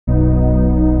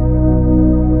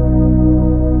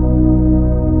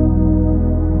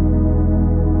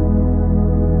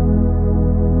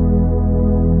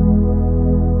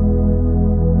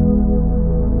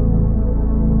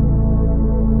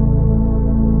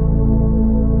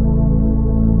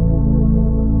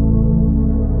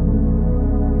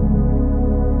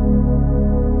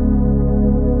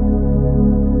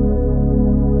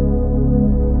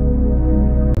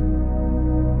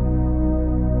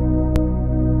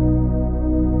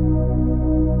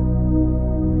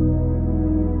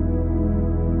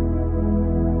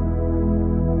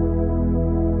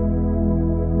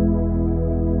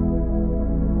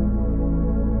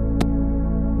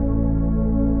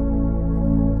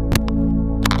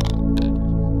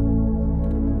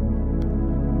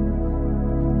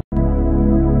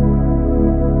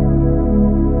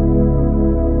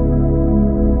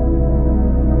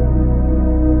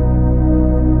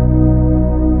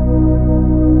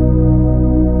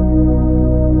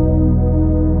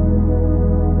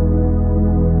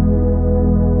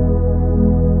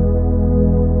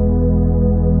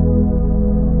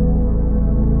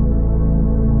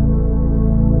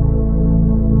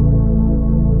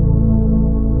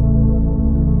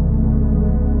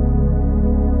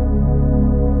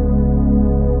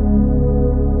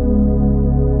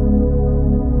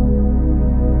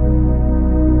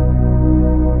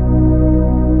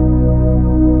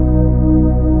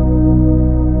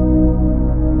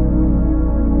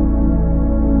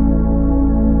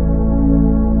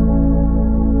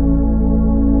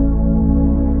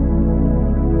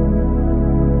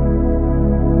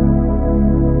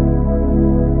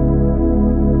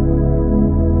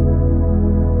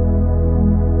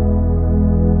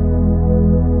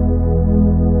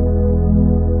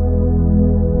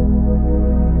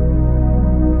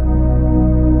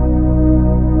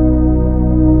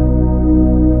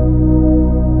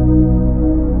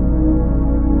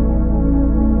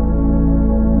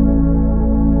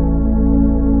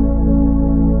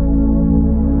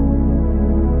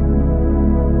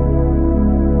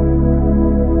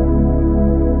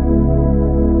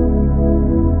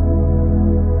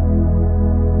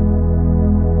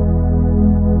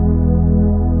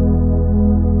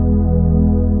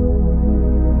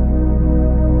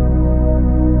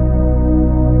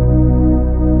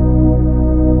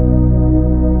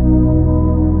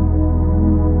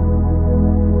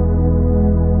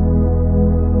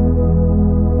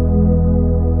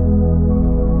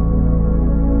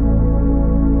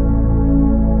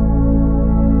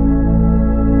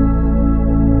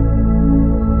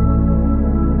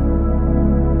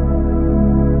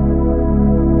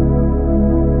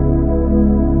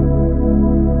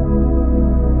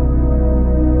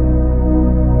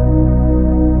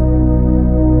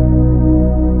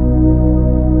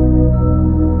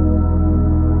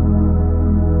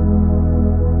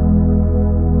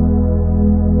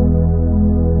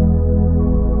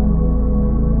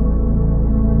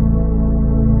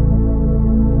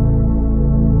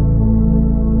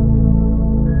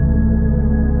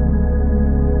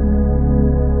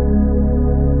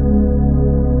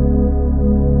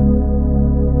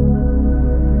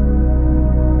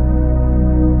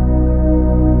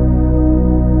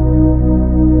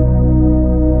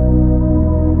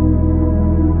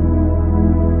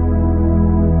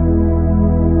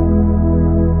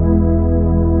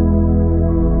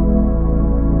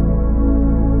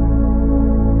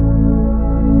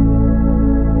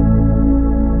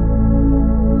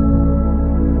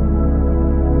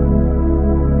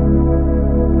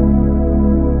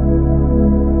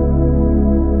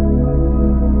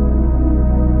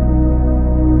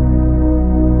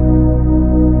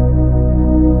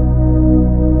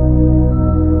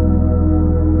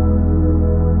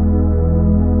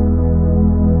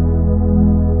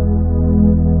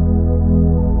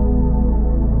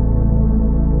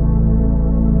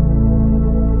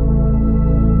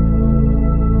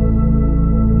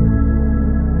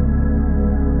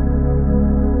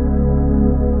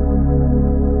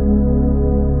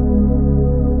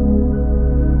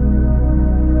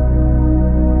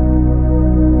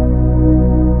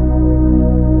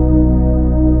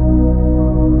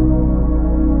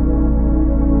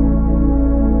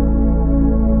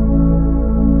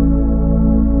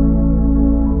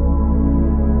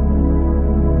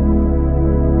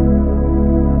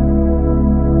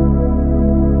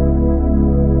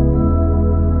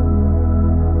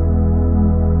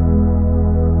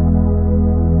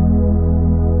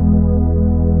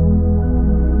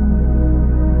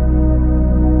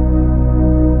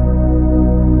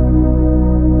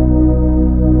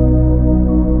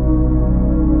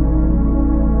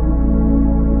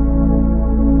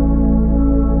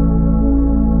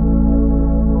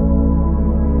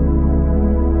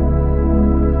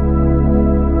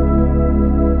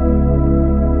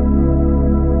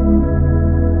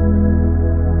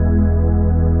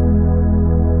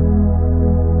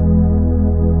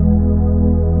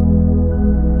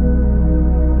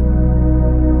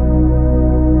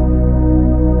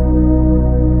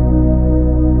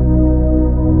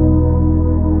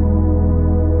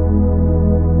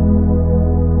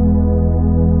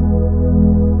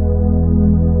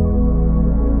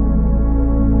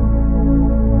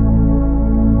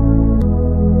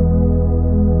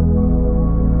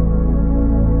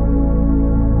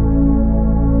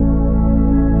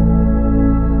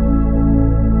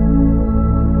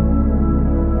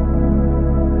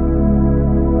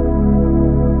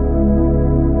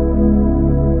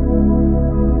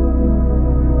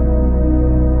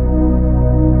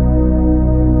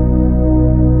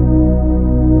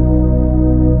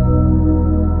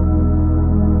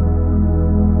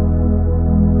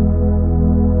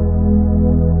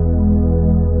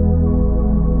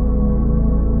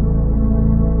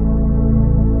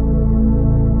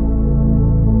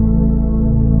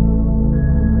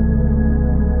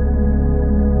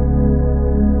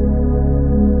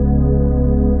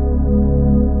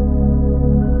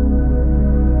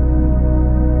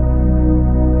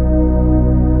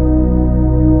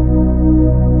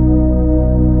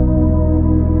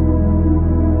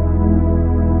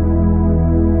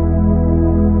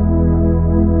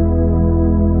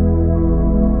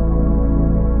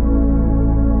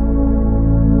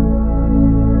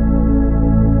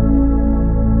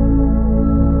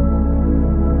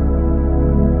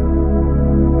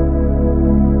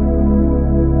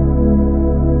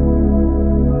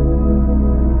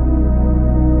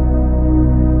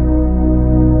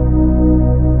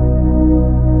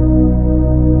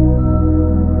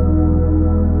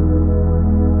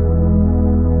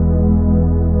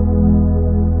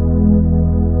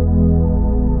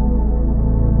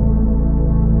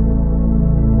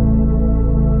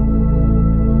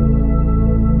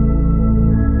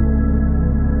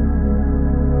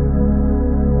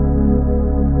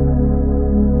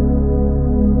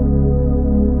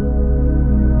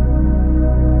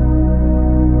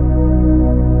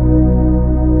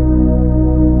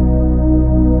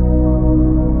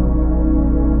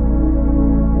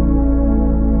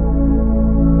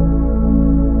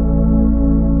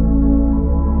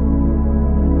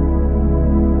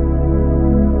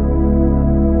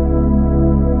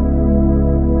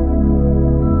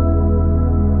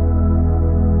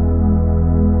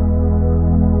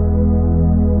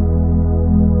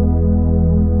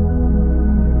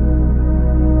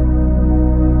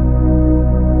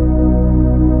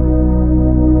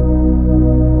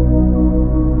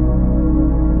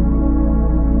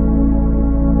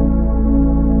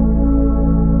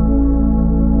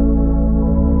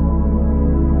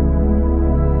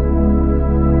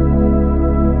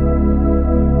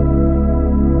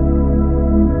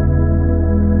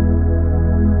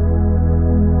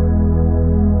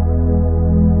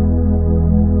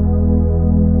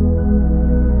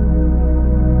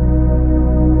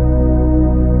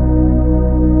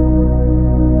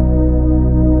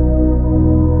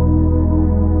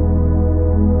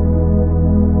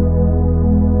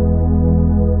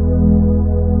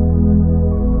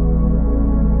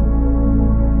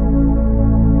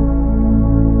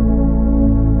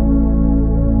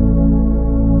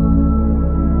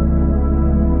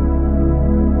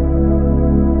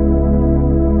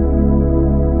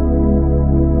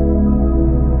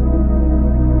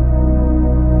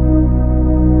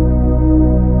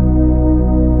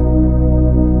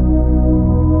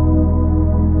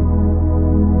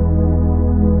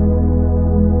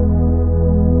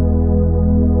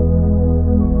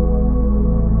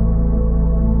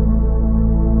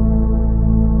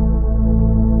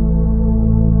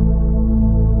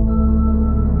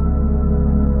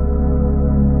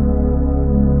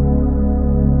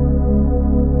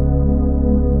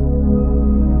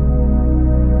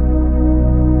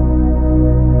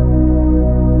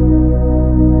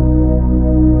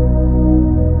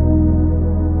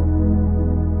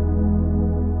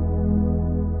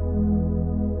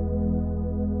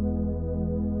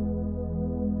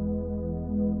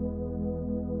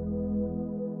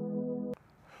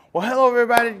Well, hello,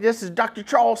 everybody. This is Dr.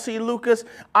 Charles C. Lucas.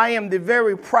 I am the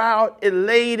very proud,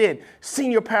 elated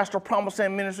Senior Pastor of Promised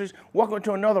Land Ministries. Welcome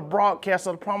to another broadcast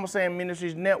of the Promised Land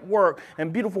Ministries Network in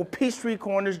beautiful Peachtree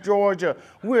Corners, Georgia.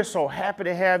 We're so happy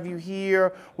to have you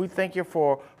here. We thank you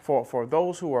for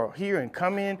those who are here and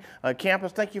coming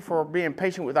campus. Thank you for being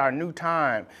patient with our new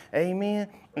time. Amen.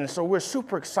 And so we're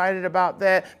super excited about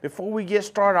that. Before we get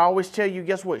started, I always tell you,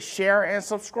 guess what? Share and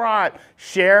subscribe.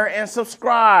 Share and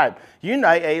subscribe. You know,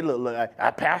 hey, look,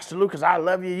 Pastor Lucas, I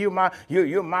love you.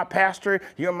 You're my pastor.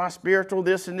 You're my spiritual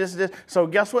this and this and this. So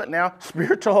guess what now?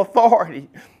 Spiritual authority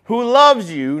who loves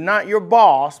you, not your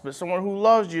boss, but someone who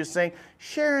loves you, is saying,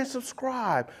 share and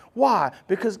subscribe. Why?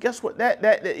 Because guess what?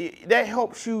 That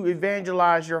helps you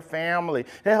evangelize your family.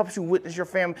 That helps you witness your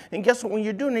family. And guess what? When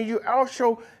you're doing it, you're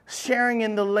also sharing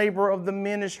in the labor of the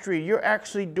ministry. You're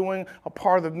actually doing a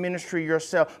part of the ministry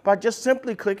yourself by just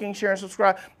simply clicking share and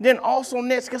subscribe. Then also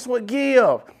next, guess what?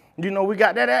 Give. You know, we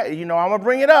got that. You know, I'm going to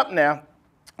bring it up now.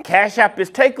 Cash App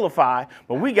is Takelify,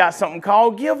 but we got something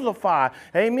called Givelify.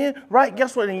 Amen. Right?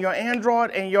 Guess what? In your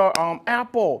Android and your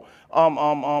Apple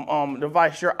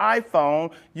device, your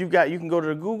iPhone, you can go to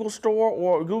the Google Store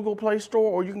or Google Play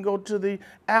Store, or you can go to the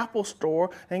Apple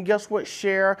Store, and guess what?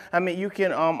 You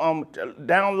can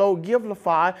download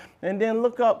Givelify and then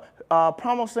look up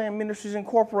Promised Land Ministries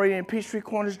Incorporated in Peachtree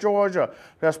Corners, Georgia.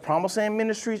 That's Promised Land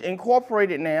Ministries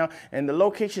Incorporated now, and the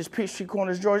location is Peachtree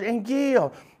Corners, Georgia, and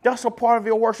give. That's a part of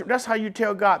your worship. That's how you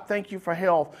tell God, thank you for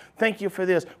health. Thank you for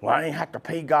this. Well, I didn't have to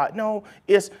pay God. No,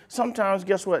 it's sometimes,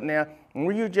 guess what now?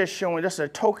 When you're just showing, that's a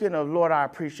token of, Lord, I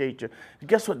appreciate you.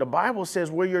 Guess what? The Bible says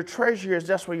where your treasure is,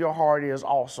 that's where your heart is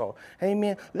also.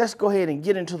 Amen. Let's go ahead and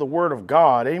get into the Word of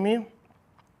God. Amen.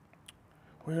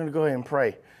 We're going to go ahead and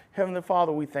pray. Heavenly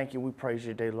Father, we thank you. We praise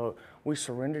you today, Lord. We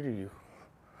surrender to you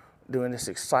during this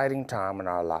exciting time in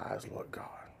our lives, Lord God.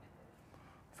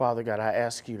 Father God, I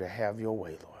ask you to have your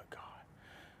way, Lord God.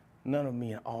 None of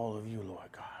me and all of you,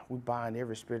 Lord God. We bind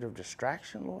every spirit of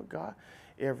distraction, Lord God,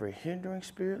 every hindering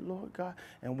spirit, Lord God,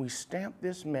 and we stamp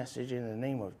this message in the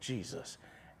name of Jesus.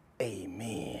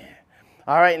 Amen.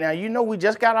 All right, now, you know, we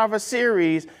just got off a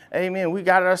series, amen. We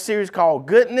got our series called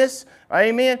Goodness,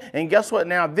 amen. And guess what?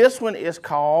 Now, this one is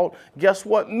called, guess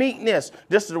what? Meekness.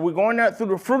 We're going there through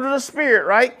the fruit of the Spirit,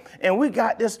 right? And we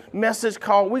got this message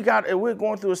called, we're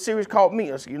going through a series called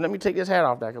Meekness. Let me take this hat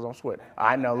off there because I'm sweating.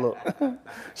 I know, look.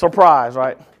 Surprise,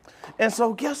 right? And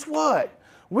so guess what?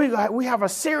 We have a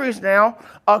series now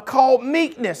called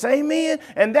Meekness, amen.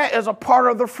 And that is a part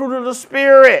of the fruit of the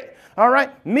Spirit. All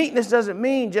right, meekness doesn't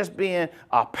mean just being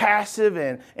passive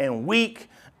and weak.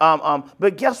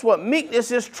 But guess what?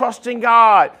 Meekness is trusting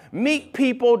God. Meek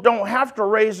people don't have to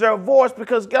raise their voice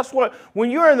because guess what? When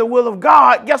you're in the will of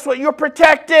God, guess what? You're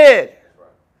protected.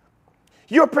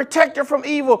 You're protected from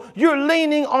evil. You're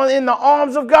leaning in the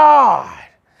arms of God.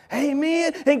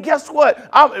 Amen. And guess what?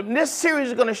 This series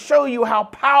is going to show you how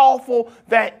powerful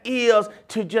that is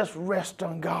to just rest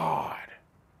on God.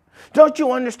 Don't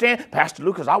you understand? Pastor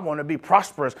Lucas, I want to be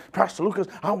prosperous. Pastor Lucas,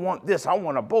 I want this. I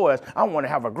want a Boaz. I want to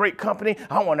have a great company.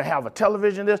 I want to have a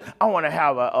television this. I want to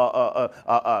have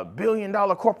a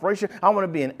billion-dollar corporation. I want to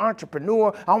be an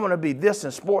entrepreneur. I want to be this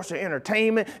in sports and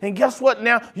entertainment. And guess what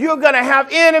now? You're going to have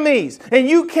enemies, and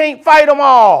you can't fight them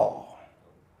all.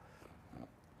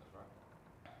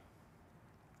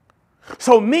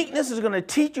 So meekness is going to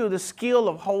teach you the skill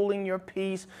of holding your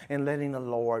peace and letting the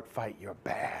Lord fight your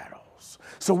battle.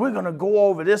 So we're going to go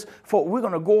over this. We're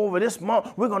going to go over this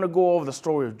month. We're going to go over the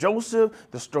story of Joseph,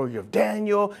 the story of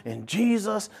Daniel, and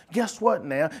Jesus. Guess what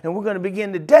now? And we're going to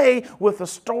begin today with a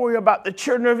story about the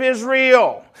children of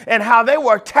Israel and how they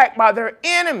were attacked by their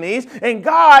enemies. And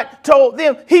God told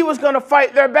them he was going to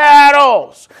fight their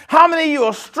battles. How many of you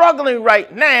are struggling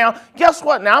right now? Guess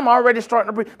what now? I'm already starting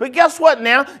to breathe. But guess what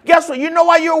now? Guess what? You know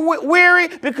why you're weary?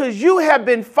 Because you have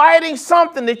been fighting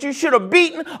something that you should have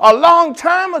beaten a long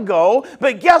time ago.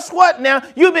 But guess what now?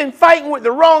 You've been fighting with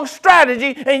the wrong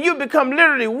strategy and you become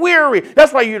literally weary.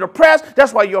 That's why you're depressed.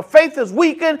 That's why your faith is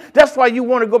weakened. That's why you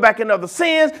want to go back into other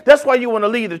sins. That's why you want to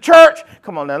leave the church.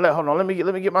 Come on now. Hold on. Let me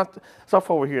get my stuff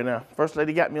over here now. First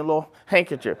lady got me a little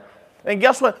handkerchief. And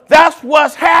guess what? That's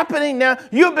what's happening now.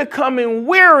 You're becoming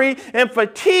weary and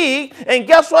fatigued. And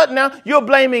guess what now? You're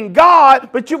blaming God,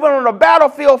 but you've been on the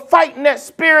battlefield fighting that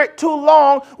spirit too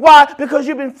long. Why? Because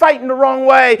you've been fighting the wrong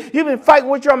way. You've been fighting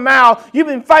with your mouth. You've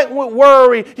been fighting with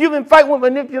worry. You've been fighting with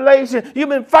manipulation. You've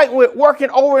been fighting with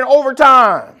working over and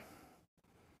overtime.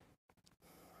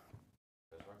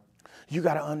 You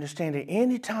got to understand that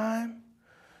anytime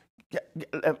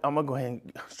I'm going to go ahead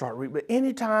and start reading. But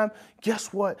anytime,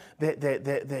 guess what,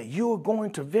 that you are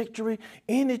going to victory,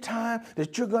 anytime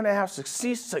that you're going to have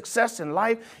success in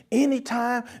life,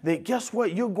 anytime that, guess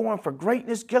what, you're going for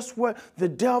greatness, guess what, the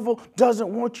devil doesn't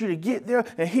want you to get there,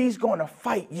 and he's going to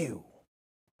fight you.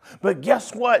 But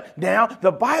guess what? Now,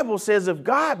 the Bible says if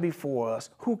God be for us,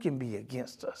 who can be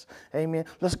against us? Amen.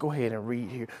 Let's go ahead and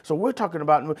read here. So we're talking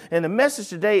about, and the message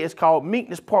today is called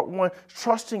Meekness Part 1,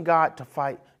 Trusting God to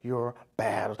Fight Your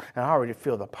Battles. And I already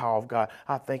feel the power of God.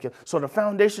 I thank you. So the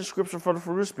foundation scripture for the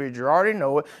fruit of the Spirit, you already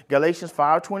know it. Galatians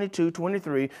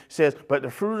 5:22-23 says, but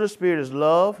the fruit of the Spirit is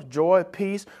love, joy,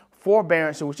 peace,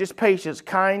 forbearance, which is patience,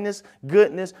 kindness,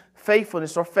 goodness,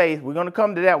 faithfulness or faith. We're going to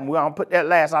come to that one. We're going to put that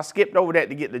last. I skipped over that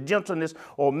to get the gentleness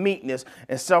or meekness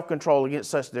and self-control.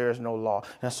 Against such there is no law.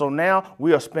 And so now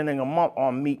we are spending a month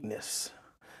on meekness.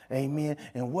 Amen.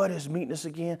 And what is meekness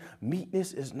again?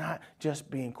 Meekness is not just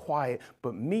being quiet,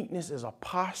 but meekness is a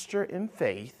posture in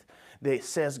faith that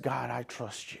says, God, I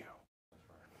trust you.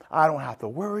 I don't have to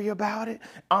worry about it.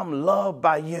 I'm loved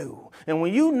by you. And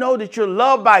when you know that you're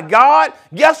loved by God,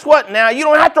 guess what now? You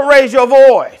don't have to raise your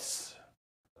voice.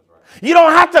 You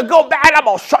don't have to go back.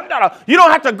 You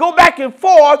don't have to go back and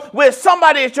forth with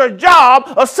somebody at your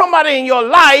job or somebody in your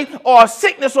life or a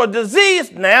sickness or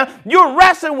disease now. You're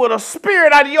wrestling with a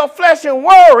spirit out of your flesh and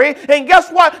worry. And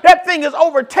guess what? That thing is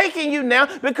overtaking you now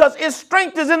because its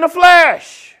strength is in the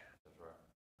flesh.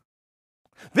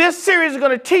 This series is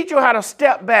going to teach you how to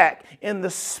step back in the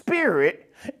spirit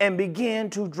and begin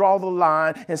to draw the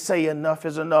line and say enough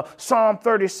is enough. Psalm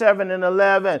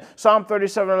 37:11. Psalm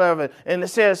 37:11. And it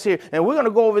says here, and we're going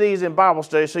to go over these in Bible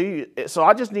study, so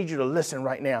I just need you to listen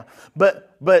right now.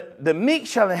 But the meek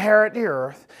shall inherit the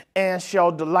earth and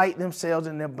shall delight themselves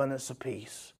in the abundance of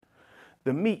peace.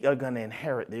 The meek are going to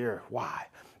inherit the earth. Why?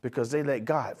 Because they let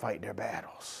God fight their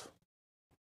battles.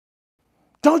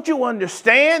 Don't you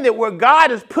understand that where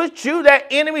God has put you, that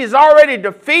enemy is already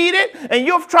defeated, and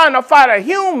you're trying to fight a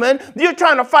human, you're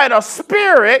trying to fight a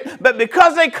spirit, but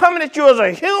because they're coming at you as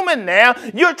a human now,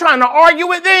 you're trying to argue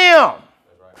with them.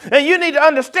 Right. And you need to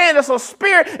understand it's a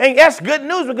spirit, and that's good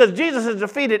news because Jesus has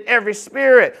defeated every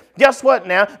spirit. Guess what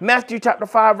now? Matthew chapter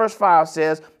 5, verse 5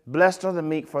 says, blessed are the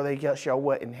meek, for they shall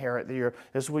what? Inherit the earth.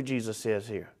 That's what Jesus says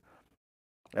here.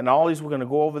 And all these we're going to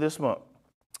go over this month.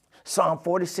 Psalm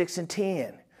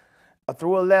 46:10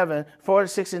 through 11,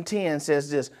 46:10 says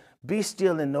this, be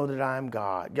still and know that I am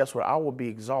God. Guess what? I will be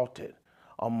exalted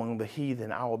among the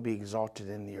heathen. I will be exalted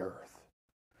in the earth.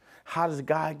 How does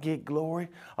God get glory?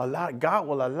 God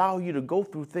will allow you to go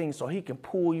through things so he can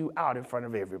pull you out in front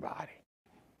of everybody.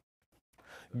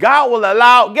 God will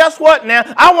allow, guess what now?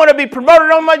 I want to be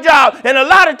promoted on my job. And a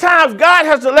lot of times God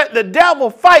has to let the devil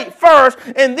fight first.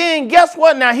 And then guess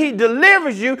what now? He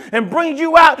delivers you and brings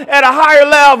you out at a higher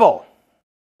level.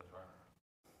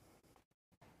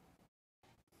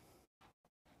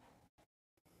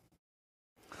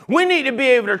 We need to be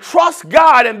able to trust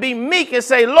God and be meek and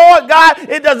say, Lord God,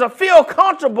 it doesn't feel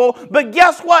comfortable, but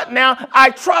guess what now?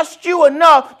 I trust you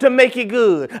enough to make it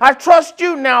good. I trust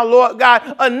you now, Lord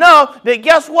God, enough that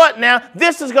guess what now?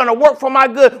 This is going to work for my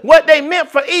good. What they meant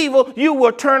for evil, you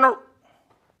will turn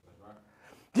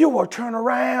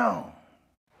around.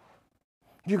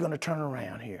 You're going to turn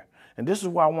around here. And this is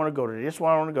why I want to go to. This is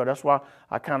why I want to go. That's why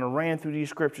I kind of ran through these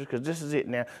scriptures because this is it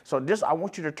now. So I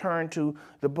want you to turn to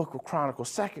the book of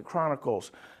Chronicles, 2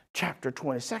 Chronicles chapter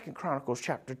 20. 2 Chronicles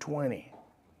chapter 20.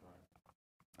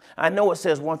 I know it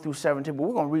says 1 through 17, but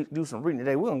we're going to do some reading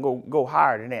today. We're going to go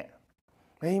higher than that.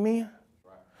 Amen?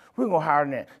 We're going to go higher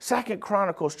than that. 2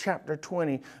 Chronicles chapter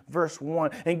 20, verse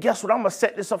 1. And guess what? I'm going to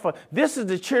set this up for. This is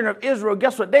the children of Israel.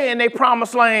 Guess what? They're in their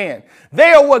promised land.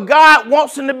 They are where God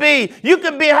wants them to be. You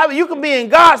can be in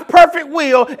God's perfect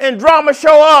will and drama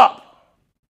show up.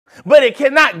 But it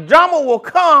cannot. Drama will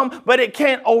come, but it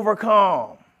can't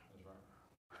overcome.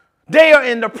 They are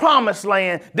in the promised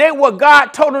land. They're what God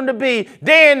told them to be.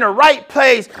 They're in the right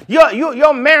place.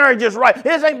 Your marriage is right.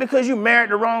 This ain't because you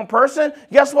married the wrong person.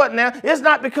 Guess what now? It's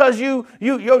not because you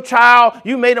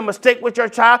made a mistake with your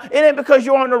child. It ain't because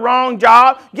you're on the wrong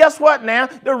job. Guess what now?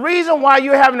 The reason why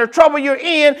you're having the trouble you're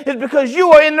in is because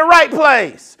you are in the right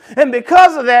place. And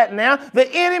because of that now, the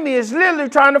enemy is literally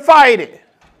trying to fight it.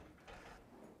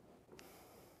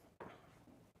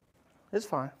 It's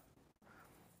fine.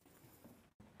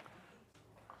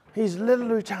 He's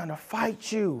literally trying to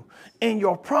fight you in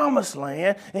your promised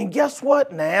land. And guess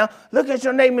what now? Look at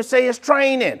your neighbor and say it's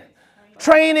training.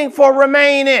 Training for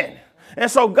remaining.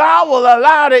 And so God will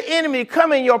allow the enemy to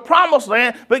come in your promised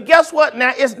land. But guess what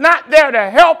now? It's not there to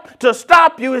help, to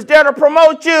stop you. It's there to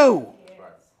promote you.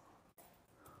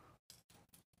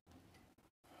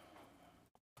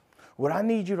 What I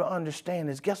need you to understand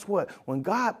is, guess what? When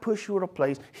God puts you in a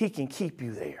place, he can keep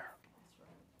you there.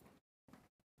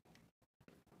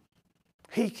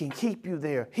 He can keep you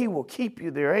there. He will keep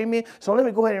you there. Amen. So let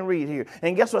me go ahead and read here.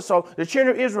 And guess what? So the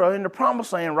children of Israel in the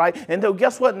promised land, right? And then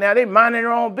guess what? Now they're minding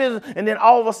their own business. And then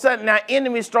all of a sudden now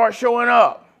enemies start showing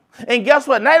up. And guess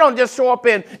what? They don't just show up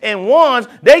in ones.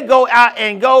 They go out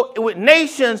and go with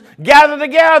nations gather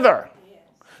together.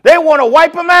 They want to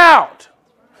wipe them out.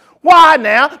 Why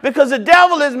now? Because the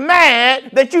devil is mad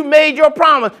that you made your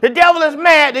promise. The devil is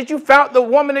mad that you found the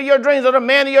woman of your dreams or the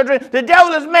man of your dreams. The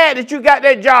devil is mad that you got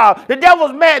that job. The devil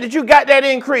is mad that you got that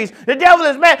increase. The devil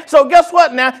is mad. So guess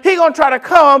what now? He's going to try to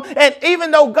come, and even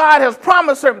though God has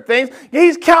promised certain things,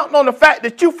 he's counting on the fact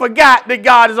that you forgot that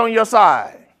God is on your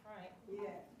side. Right. Yeah.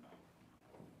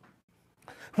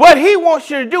 What he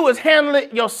wants you to do is handle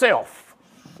it yourself.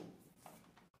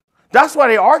 That's why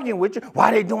they're arguing with you. Why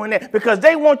are they doing that? Because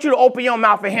they want you to open your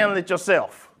mouth and handle it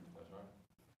yourself.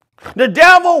 The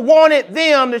devil wanted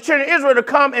them, the children of Israel, to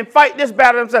come and fight this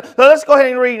battle themselves. So let's go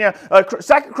ahead and read now.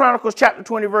 2 Chronicles chapter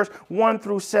 20, verse 1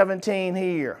 through 17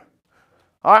 here.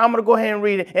 All right, I'm going to go ahead and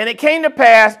read it. And it came to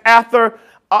pass after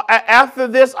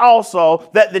this also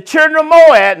that the children of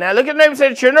Moab, now look at the name, it says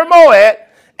the children of Moab.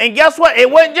 And guess what?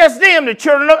 It wasn't just them, the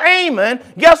children of Ammon.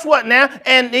 Guess what now?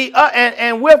 And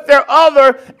with their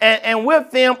other and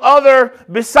with them other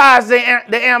besides the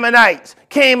Ammonites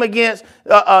came against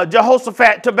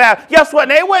Jehoshaphat to battle. Guess what?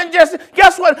 They wasn't just.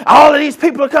 Guess what? All of these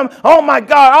people are coming. Oh my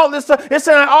God! All this stuff. It's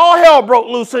like all hell broke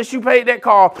loose since you paid that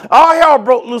car. All hell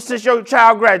broke loose since your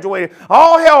child graduated.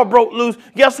 All hell broke loose.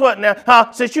 Guess what now?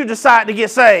 Since you decided to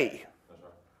get saved.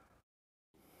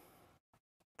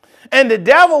 And the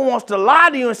devil wants to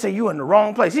lie to you and say you're in the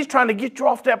wrong place. He's trying to get you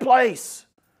off that place.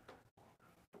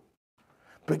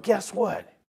 But guess what?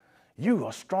 You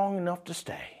are strong enough to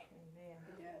stay.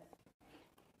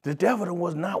 The devil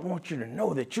does not want you to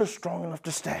know that you're strong enough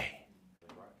to stay.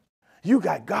 You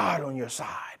got God on your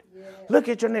side. Look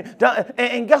at your name.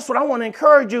 And guess what? I want to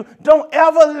encourage you. Don't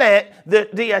ever let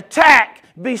the attack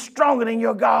be stronger than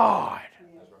your God.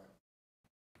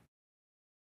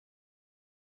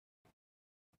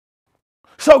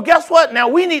 So guess what? Now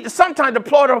we need to sometimes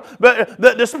deploy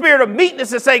the spirit of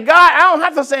meekness and say, God, I don't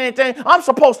have to say anything. I'm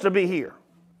supposed to be here.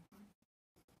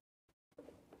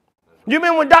 You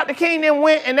remember when Dr. King then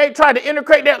went and they tried to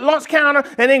integrate that lunch counter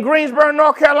and in Greensboro,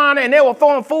 North Carolina, and they were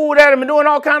throwing food at him and doing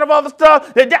all kind of other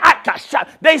stuff? They got shot.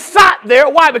 They sat there.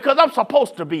 Why? Because I'm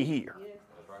supposed to be here.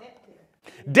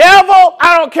 Devil,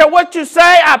 I don't care what you say.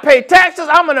 I pay taxes.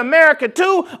 I'm an American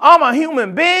too. I'm a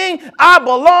human being. I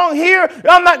belong here.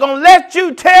 I'm not going to let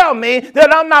you tell me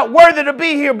that I'm not worthy to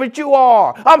be here, but you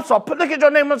are. Look at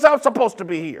your name and say, I'm supposed to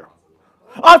be here.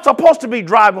 I'm supposed to be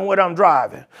driving what I'm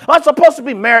driving. I'm supposed to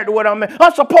be married to what I'm married.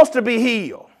 I'm supposed to be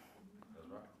healed.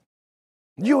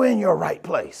 You're in your right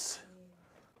place.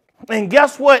 And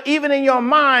guess what? Even in your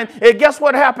mind, guess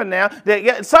what happened now?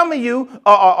 That some of you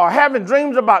are having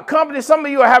dreams about company. Some of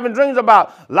you are having dreams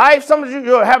about life. Some of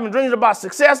you are having dreams about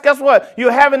success. Guess what?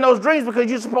 You're having those dreams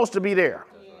because you're supposed to be there.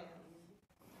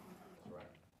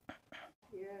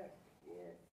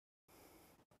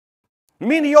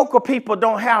 Mediocre people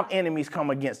don't have enemies come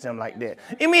against them like that.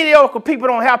 Mediocre people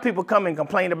don't have people come and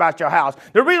complain about your house.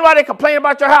 The reason why they complain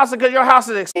about your house is because your house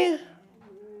is expensive.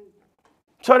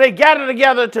 So they gathered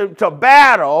together to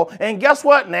battle, and guess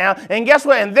what now? And guess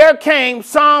what? And there came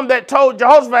some that told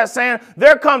Jehoshaphat, saying,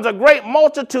 there comes a great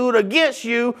multitude against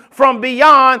you from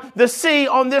beyond the sea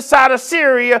on this side of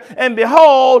Syria, and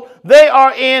behold, they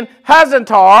are in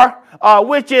Hazantar,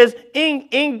 which is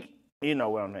Engedi.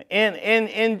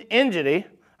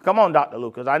 Come on, Dr.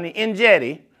 Lucas. I need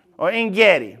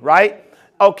Engedi, right?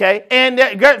 Okay, and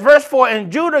verse 4,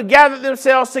 and Judah gathered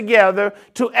themselves together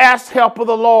to ask help of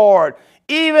the Lord.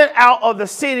 Even out of the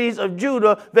cities of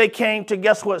Judah, they came to,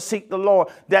 guess what, seek the Lord.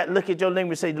 Look at your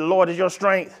language, say, the Lord is your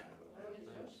strength.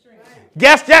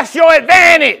 Guess that's your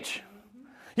advantage.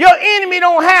 Your enemy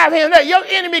don't have him. Your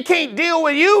enemy can't deal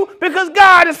with you because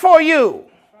God is for you.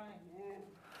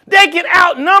 They can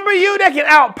outnumber you. They can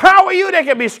outpower you. They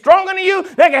can be stronger than you.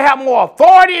 They can have more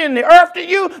authority in the earth than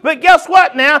you. But guess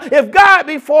what now? If God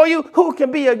be for you, who can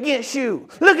be against you?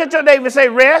 Look at your neighbor and say,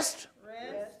 rest.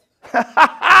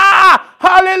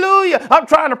 Hallelujah. I'm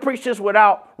trying to preach this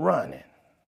without running.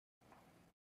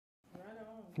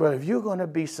 But if you're going to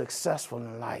be successful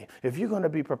in life, if you're going to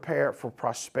be prepared for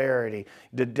prosperity,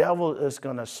 the devil is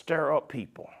going to stir up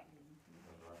people.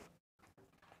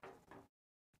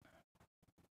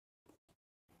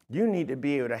 You need to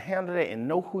be able to handle it and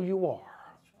know who you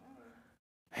are.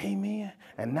 Amen.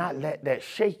 And not let that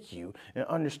shake you and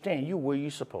understand you where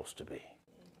you're supposed to be.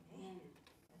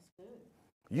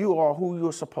 You are who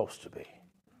you're supposed to be.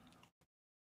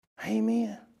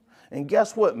 Amen. And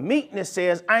guess what? Meekness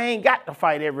says, I ain't got to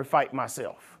fight every fight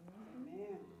myself.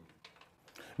 Amen.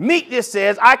 Meekness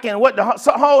says, I can, what the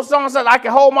whole song says, I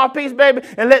can hold my peace, baby,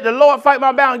 and let the Lord fight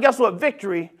my battle. And guess what?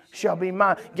 Victory shall be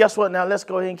mine. Guess what? Now let's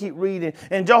go ahead and keep reading.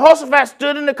 And Jehoshaphat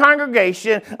stood in the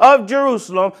congregation of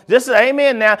Jerusalem, this is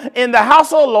amen now, in the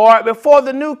house of the Lord before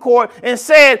the new court, and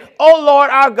said, O Lord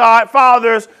our God,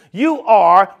 fathers,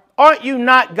 aren't you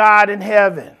not God in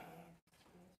heaven?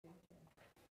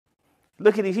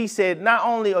 Look at it. He said, not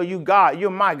only are you God, you're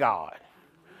my God.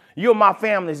 You're my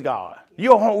family's God.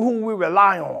 You're who we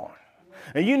rely on.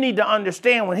 And you need to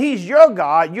understand when he's your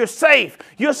God, you're safe.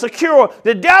 You're secure.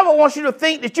 The devil wants you to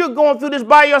think that you're going through this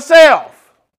by yourself.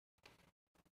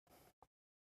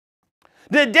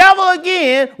 The devil,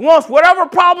 again, wants whatever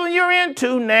problem you're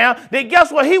into now, that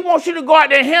guess what? He wants you to go out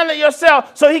there and handle it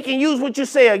yourself so he can use what you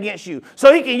say against you.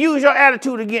 So he can use your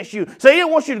attitude against you. So he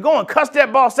don't want you to go and cuss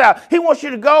that boss out. He wants you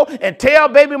to go and tell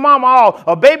baby mama off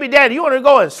or baby daddy, you want to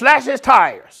go and slash his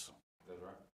tires. That's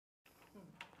right.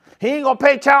 He ain't going to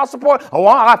pay child support. Oh,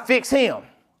 I'll fix him.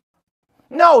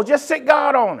 No, just sit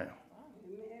God on him.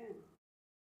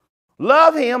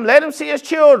 Love him, let him see his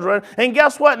children, and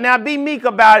guess what? Now be meek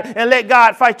about it and let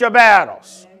God fight your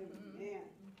battles.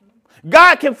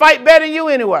 God can fight better than you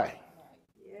anyway.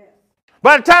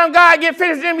 By the time God gets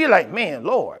finished with him, you're like, man,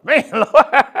 Lord.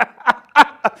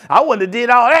 I wouldn't have did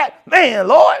all that. Man,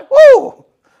 Lord, woo.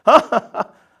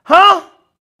 Huh?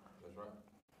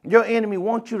 Your enemy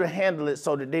wants you to handle it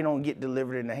so that they don't get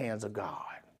delivered in the hands of God.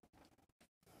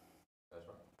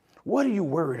 What are you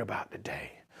worried about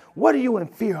today? What are you in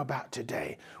fear about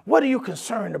today? What are you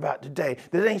concerned about today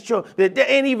that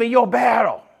ain't even your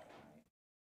battle?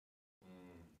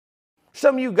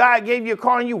 Some of you, God gave you a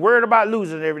car and you worried about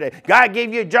losing it every day. God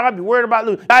gave you a job, you're worried about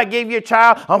losing. God gave you a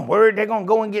child, I'm worried they're going to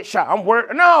go and get shot. I'm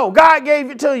worried. No, God gave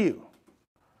it to you.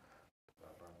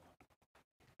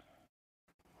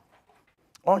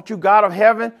 Aren't you God of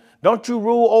heaven? Don't you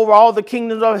rule over all the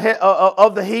kingdoms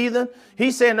of the heathen?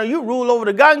 He said, no, you rule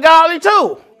over the ungodly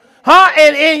too. Huh?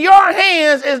 And in your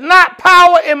hands is not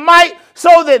power and might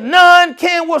so that none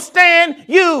can withstand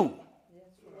you.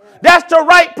 That's the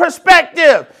right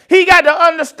perspective. He got to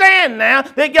understand now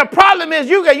that your problem is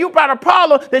you got a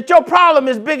problem, that your problem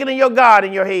is bigger than your God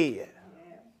in your head.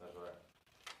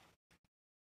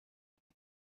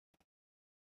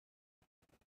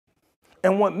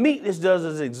 And what meekness does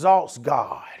is exalts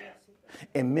God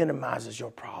and minimizes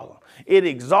your problem. It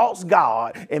exalts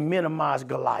God and minimizes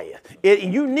Goliath.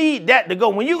 You need that to go.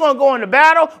 When you're going to go into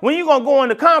battle, when you're going to go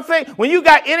into conflict, when you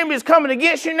got enemies coming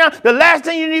against you now, the last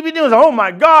thing you need to be doing is, oh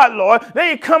my God, Lord,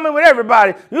 they coming with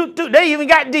everybody. They even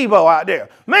got Debo out there.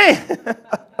 Man,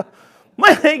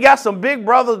 man, they got some big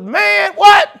brothers. Man,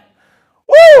 what?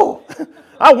 Woo!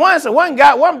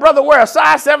 One brother wear a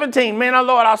size 17. Man,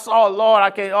 Lord, I saw it, Lord, I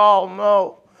can't, oh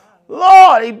no.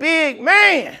 Lord, he big,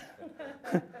 man.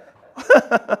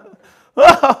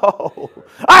 Oh,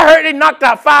 I heard they knocked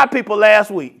out 5 people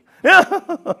last week.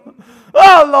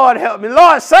 Oh, Lord, help me.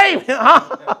 Lord, save me.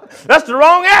 That's the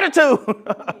wrong attitude.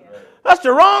 That's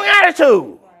the wrong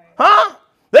attitude. Huh?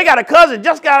 They got a cousin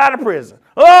just got out of prison.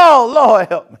 Oh, Lord,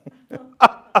 help me.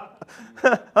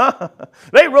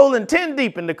 They rolling 10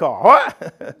 deep in the car.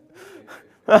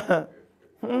 What?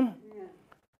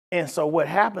 And so what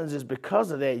happens is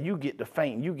because of that, you get to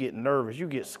faint, you get nervous, you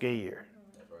get scared.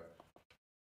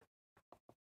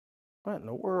 What in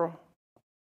the world?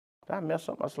 Did I mess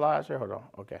up my slides here? Hold on.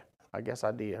 Okay. I guess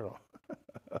I did. Hold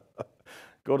on.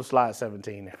 Go to slide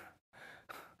 17 there.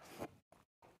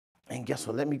 And guess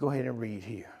what? Let me go ahead and read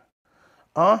here.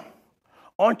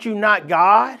 Aren't you not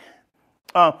God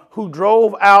who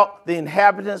drove out the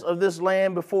inhabitants of this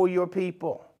land before your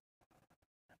people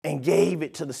and gave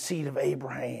it to the seed of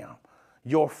Abraham,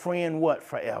 your friend, what,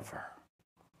 forever?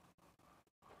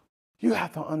 You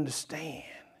have to understand.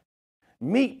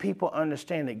 Meek people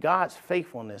understand that God's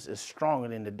faithfulness is stronger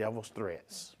than the devil's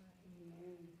threats.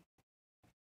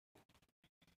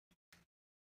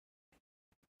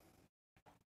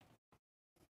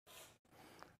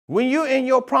 When you're in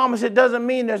your promise, it doesn't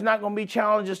mean there's not going to be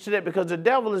challenges to that, because the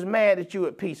devil is mad that you're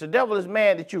at peace. The devil is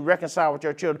mad that you reconcile with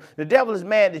your children. The devil is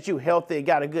mad that you're healthy,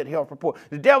 got a good health report.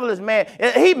 The devil is mad.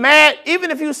 He mad even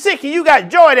if you're sick and you got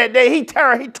joy that day. He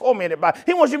tormented by it.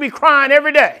 He wants you to be crying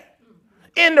every day.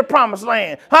 In the promised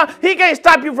land. Huh? He can't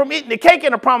stop you from eating the cake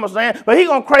in the promised land, but he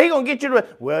gonna cry, he gonna get you to,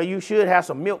 well, you should have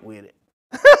some milk with it.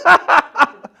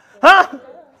 Huh? That's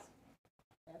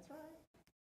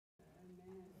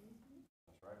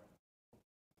right.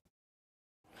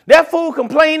 That fool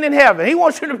complained in heaven. He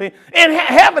wants you to be, and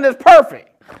heaven is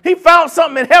perfect. He found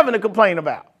something in heaven to complain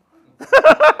about.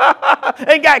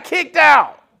 And got kicked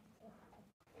out.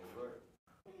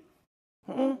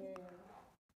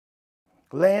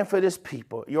 Land for this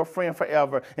people, your friend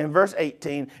forever. In verse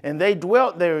 18, and they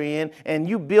dwelt therein, and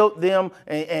you built them,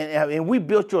 and we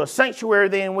built you a sanctuary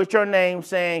therein with your name,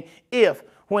 saying, if,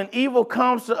 when evil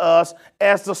comes to us,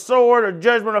 as the sword or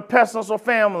judgment or pestilence or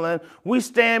famine, we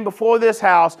stand before this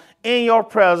house in your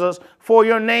presence, for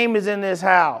your name is in this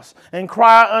house, and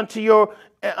cry unto you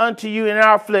in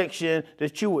our affliction,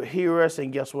 that you would hear us,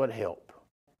 and guess what? Help.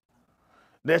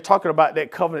 They're talking about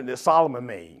that covenant that Solomon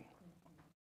made.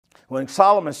 When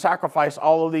Solomon sacrificed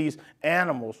all of these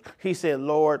animals, he said,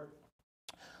 Lord,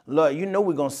 you know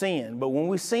we're going to sin. But when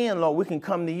we sin, Lord, we can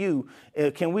come to you.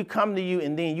 Can we come to you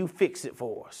and then you fix it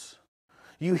for us?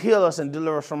 You heal us and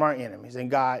deliver us from our enemies. And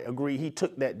God agreed. He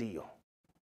took that deal.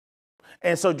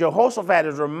 And so Jehoshaphat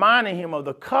is reminding him of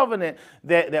the covenant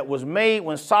that was made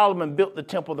when Solomon built the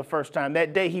temple the first time.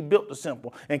 That day he built the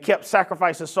temple and kept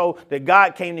sacrificing so that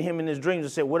God came to him in his dreams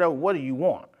and said, what do you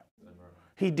want?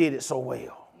 He did it so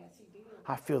well.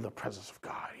 I feel the presence of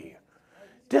God here.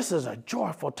 This is a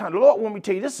joyful time. The Lord want me to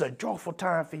tell you, this is a joyful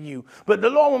time for you. But the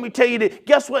Lord want me to tell you that,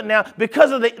 guess what now?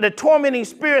 Because of the tormenting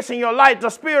spirits in your life, the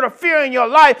spirit of fear in your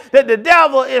life, that the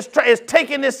devil is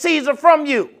taking this season from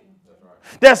you.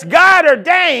 That's God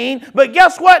ordained, but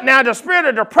guess what now? The spirit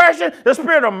of depression, the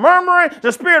spirit of murmuring,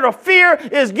 the spirit of fear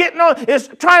is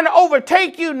trying to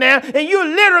overtake you now, and you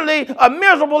literally are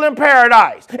miserable in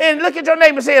paradise. And look at your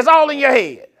neighbor and say, it's all in your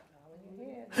head.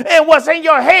 And what's in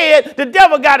your head, the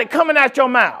devil got it coming out your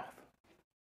mouth.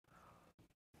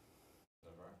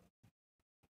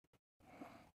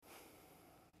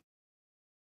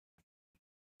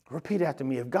 Repeat after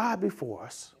me. If God be for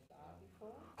us,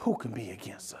 who can be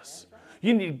against us?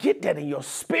 You need to get that in your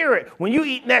spirit. When you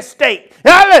eating that steak,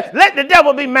 let the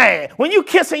devil be mad. When you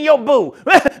kissing your boo,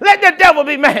 let the devil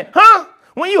be mad. Huh?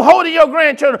 When you holding your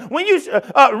grandchildren, when you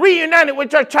reunited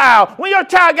with your child, when your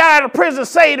child got out of prison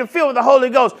saved and filled with the Holy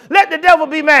Ghost, let the devil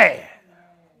be mad.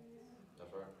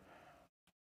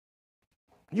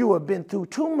 You have been through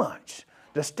too much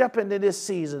to step into this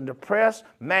season depressed,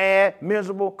 mad,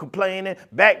 miserable, complaining,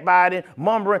 backbiting,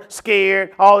 mumbling,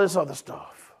 scared, all this other stuff.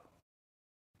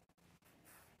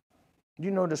 You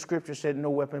know the scripture said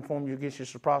no weapon formed against you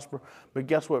shall prosper. But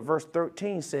guess what? Verse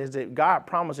 13 says that God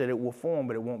promised that it will form,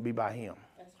 but it won't be by him.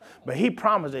 Right. But he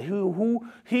promised that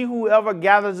whoever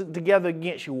gathers together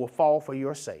against you will fall for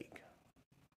your sake.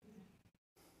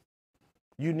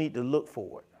 You need to look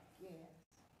for it.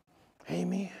 Yeah.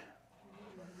 Amen.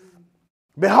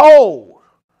 Behold,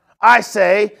 I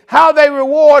say, how they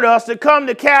reward us to come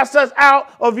to cast us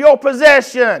out of your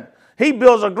possession. He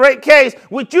builds a great case,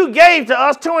 which you gave to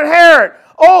us to inherit.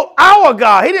 Oh, our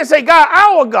God. He didn't say, God,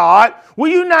 our God.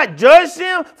 Will you not judge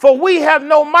them? For we have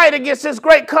no might against this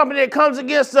great company that comes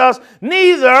against us.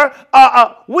 Neither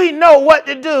we know what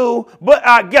to do.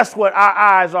 But guess what? Our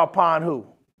eyes are upon who?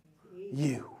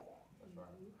 You.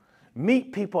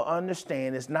 Meek people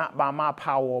understand it's not by my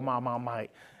power or my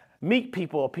might. Meek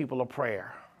people are people of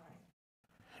prayer.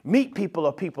 Meek people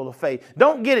are people of faith.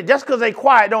 Don't get it. Just because they're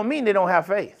quiet don't mean they don't have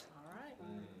faith.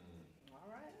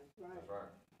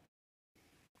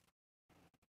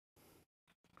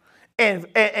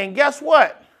 And guess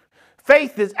what?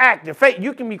 Faith is active. Faith,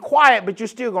 you can be quiet, but you're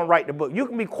still going to write the book. You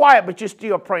can be quiet, but you're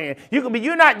still praying.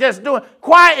 You're not just doing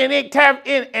quiet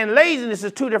and laziness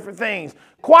is two different things.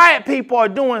 Quiet people are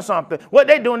doing something. What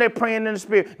they're doing, they're praying in the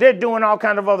spirit. They're doing all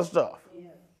kinds of other stuff. Yeah.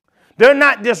 They're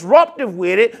not disruptive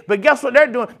with it, but guess what they're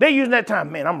doing? They're using that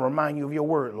time. Man, I'm going to remind you of your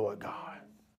word, Lord God.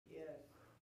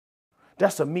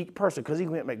 That's a meek person because he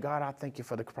went, man, God, I thank you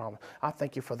for the promise. I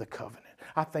thank you for the covenant.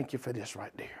 I thank you for this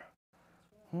right there.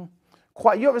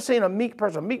 Quiet. You ever seen a meek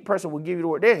person? A meek person will give you the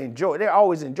word. They enjoy it. They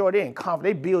always enjoy it. They're in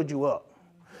confidence. They build you up.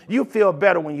 You feel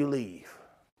better when you leave.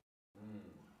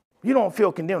 You don't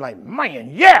feel condemned like,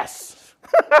 man, yes.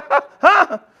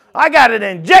 Huh? I got an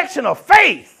injection of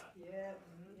faith.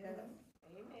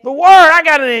 The word, I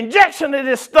got an injection of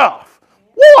this stuff.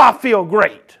 Woo, I feel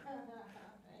great.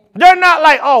 They're not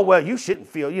like, oh, well, you shouldn't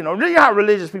feel, you know how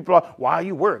religious people are. Why are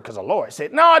you worried? Because the Lord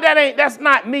said, no, that's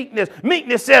not meekness.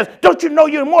 Meekness says, don't you know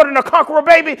you're more than a conqueror,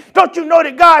 baby? Don't you know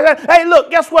that God, hey, look,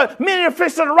 guess what? Many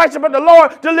afflictions of the righteous, but the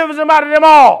Lord delivers them out of them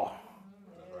all.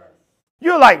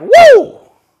 You're like, woo.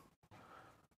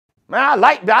 Man,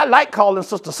 I like calling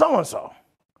sister so-and-so.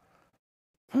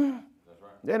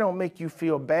 They don't make you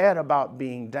feel bad about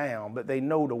being down, but they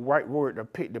know the right word to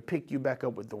pick you back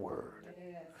up with the word.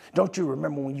 Don't you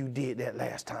remember when you did that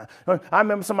last time? I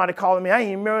remember somebody calling me. I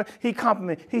ain't remember. He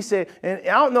complimented. He said, and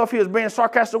I don't know if he was being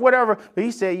sarcastic or whatever, but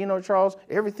he said, you know, Charles,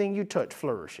 everything you touch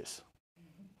flourishes.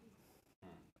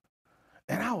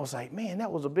 And I was like, man,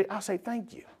 that was a big, I say,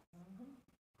 thank you.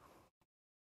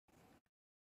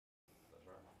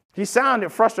 He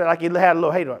sounded frustrated, like he had a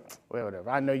little hate on it. Well, whatever.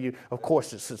 I know you, of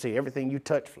course, it's to see everything you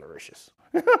touch flourishes.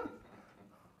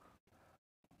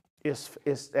 It's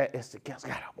against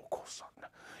God.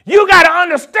 You got to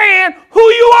understand who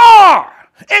you are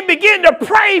and begin to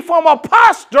pray from a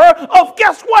posture of,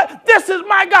 guess what? This is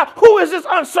my God. Who is this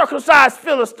uncircumcised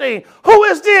Philistine? Who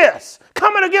is this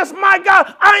coming against my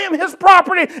God? I am his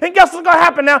property. And guess what's going to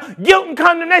happen now? Guilt and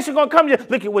condemnation going to come to you.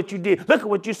 Look at what you did. Look at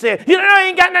what you said. You know, I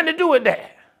ain't got nothing to do with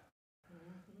that.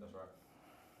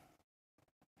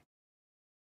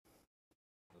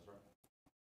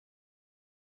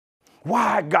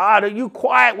 Why, God, are you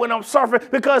quiet when I'm suffering?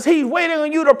 Because he's waiting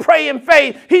on you to pray in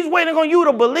faith. He's waiting on you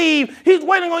to believe. He's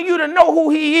waiting on you to know who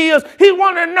he is. He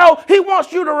wants to know. He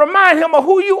wants you to remind him of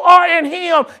who you are in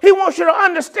him. He wants you to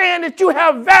understand that you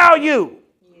have value.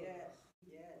 Yes.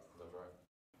 Yes.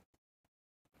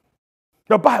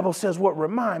 The Bible says, what?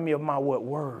 Remind me of my what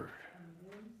word?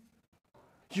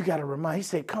 You got to remind. He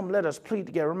said, come, let us plead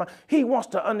together. He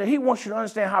wants you to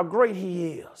understand how great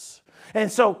he is. And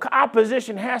so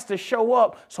opposition has to show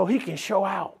up so he can show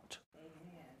out.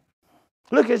 Amen.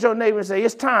 Look at your neighbor and say,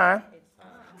 it's time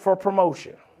for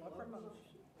promotion.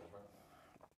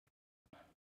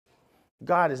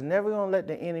 God is never going to let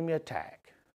the enemy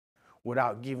attack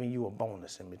without giving you a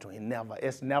bonus in between. Never.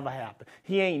 It's never happened.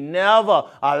 He ain't never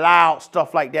allowed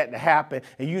stuff like that to happen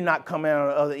and you not come out on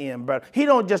the other end, brother. He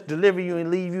don't just deliver you and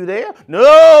leave you there.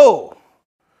 No.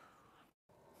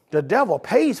 The devil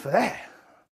pays for that.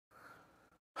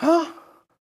 Huh?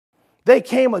 They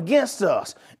came against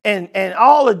us. And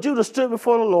all of Judah stood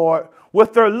before the Lord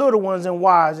with their little ones and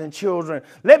wives and children.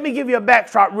 Let me give you a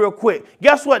backdrop real quick.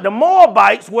 Guess what? The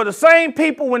Moabites were the same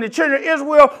people when the children of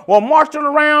Israel were marching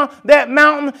around that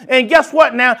mountain. And guess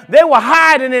what now? They were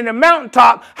hiding in the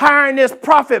mountaintop, hiring this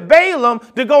prophet Balaam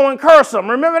to go and curse them.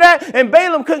 Remember that? And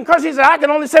Balaam couldn't curse. He said, I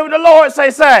can only say what the Lord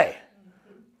say.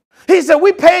 He said,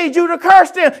 we paid you to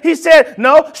curse them. He said,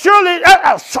 no, surely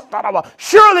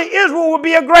Israel will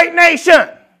be a great nation.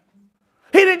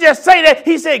 He didn't just say that.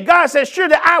 He said, God said,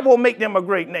 surely I will make them a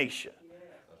great nation.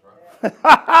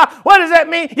 What does that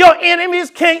mean? Your enemies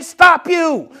can't stop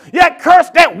you. That curse,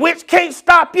 that witch can't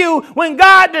stop you. When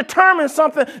God determines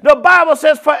something, the Bible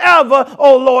says forever,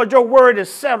 oh Lord, your word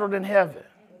is settled in heaven.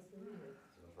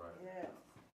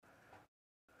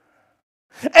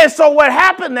 And so what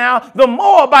happened now, the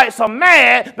Moabites are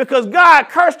mad because God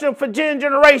cursed them for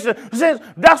generations.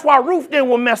 That's why Ruth then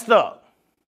was messed up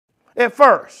at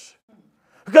first.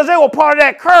 Because they were part of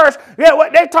that curse. Yeah,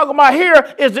 what they're talking about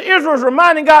here is the Israelites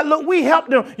reminding God, look, we helped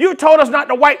them. You told us not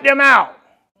to wipe them out.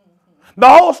 The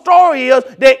whole story is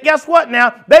that, guess what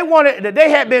now? They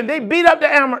beat up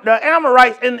the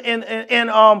Amorites in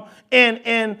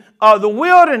the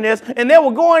wilderness, and they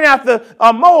were going after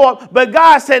Moab, but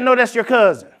God said, no, that's your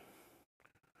cousin.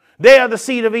 They are the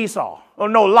seed of Esau. Oh,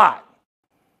 no, Lot.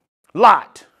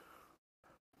 Lot.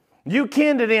 You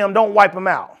kin to them, don't wipe them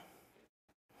out.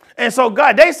 And so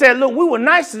God, they said, look, we were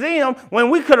nice to them when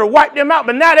we could have wiped them out,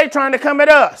 but now they're trying to come at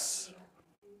us.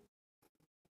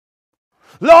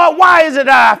 Lord, why is it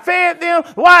that I fed them?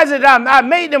 Why is it that I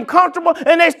made them comfortable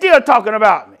and they still talking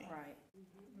about me?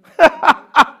 Right.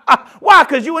 Why?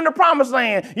 Because you in the promised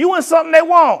land. You in something they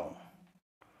want.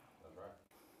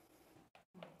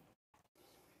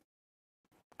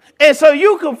 And so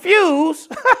you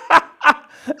confused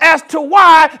as to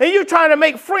why, and you're trying to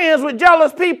make friends with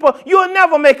jealous people. You'll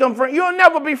never make them friends. You'll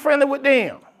never be friendly with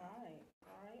them.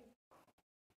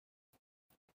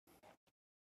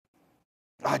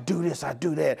 I do this, I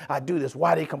do that, I do this.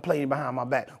 Why are they complaining behind my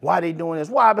back? Why are they doing this?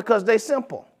 Why? Because they're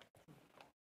simple.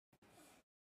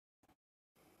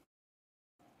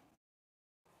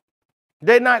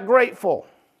 They're not grateful.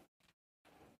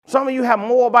 Some of you have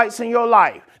Moabites in your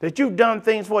life that you've done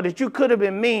things for, that you could have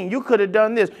been mean. You could have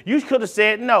done this. You could have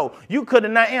said no. You could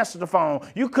have not answered the phone.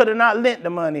 You could have not lent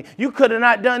the money. You could have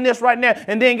not done this right now.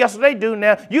 And then guess what they do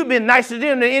now? You've been nicer to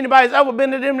them than anybody's ever been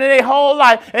to them in their whole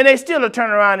life. And they still turn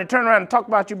around and talk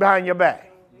about you behind your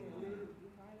back.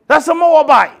 That's a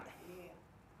Moabite.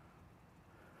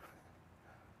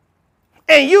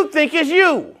 And you think it's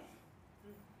you.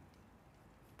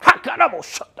 But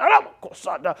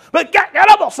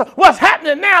what's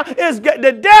happening now is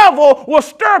the devil will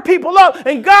stir people up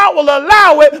and God will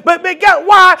allow it. But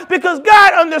why? Because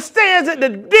God understands that the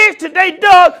ditch that they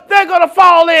dug, they're going to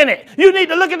fall in it. You need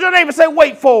to look at your neighbor and say,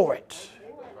 wait for it.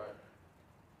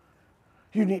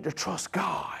 You need to trust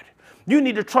God. You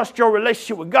need to trust your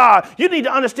relationship with God. You need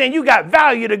to understand you got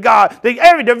value to God. The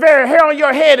very hair on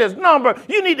your head is numbered.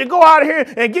 You need to go out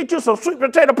here and get you some sweet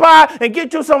potato pie and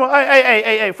get you some.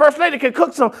 Hey, First Lady can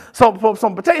cook some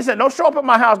potatoes. Don't show up at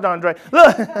my house, Andre.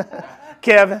 Look,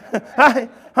 Kevin,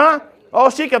 huh? Oh,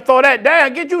 she can throw that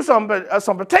down. Get you some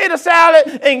potato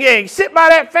salad and sit by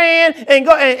that fan and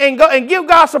go and give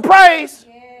God some praise.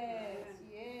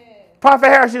 Yes. Prophet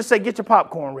Harris used to say, "Get your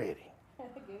popcorn ready."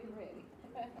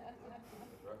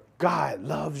 God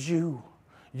loves you.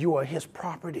 You are his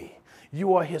property.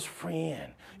 You are his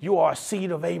friend. You are a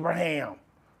seed of Abraham.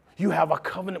 You have a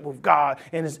covenant with God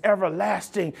and it's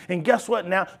everlasting. And guess what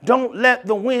now? Don't let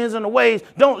the winds and the waves,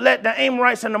 don't let the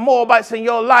Amorites and the Moabites in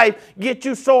your life get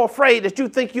you so afraid that you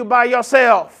think you're by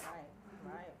yourself.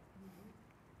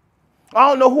 I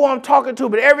don't know who I'm talking to,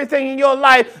 but everything in your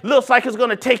life looks like it's going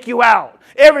to take you out.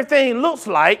 Everything looks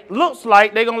like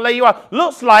they're going to lay you out.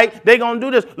 Looks like they're going to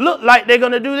do this. Look like they're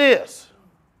going to do this.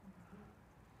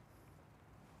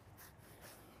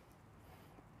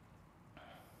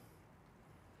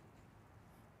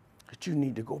 But you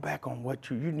need to go back on what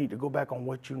you need to go back on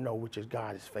what you know, which is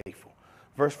God is faithful.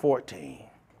 Verse 14.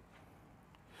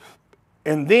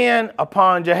 And then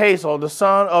upon Jehaziel, the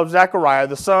son of Zechariah,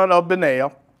 the son of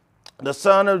Benaiah, the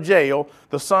son of Jael,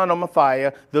 the son of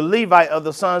Matthiah, the Levite of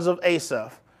the sons of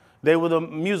Asaph, they were the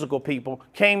musical people,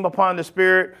 came upon the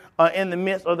Spirit in the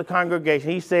midst of the congregation.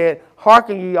 He said,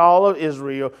 "Hearken ye all of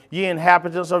Israel, ye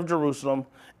inhabitants of Jerusalem,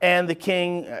 and the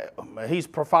king," he's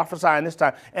prophesying this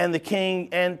time, "and the king,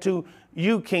 and to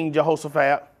you, King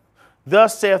Jehoshaphat,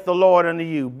 thus saith the Lord unto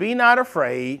you, be not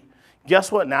afraid."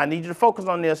 Guess what? Now I need you to focus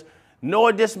on this.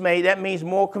 "Nor dismayed," that means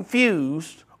more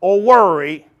confused or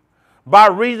worried, "by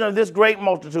reason of this great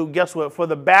multitude." Guess what? For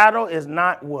the battle is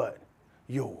not what?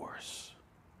 Yours,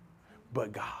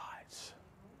 but God's.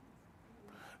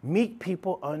 Meek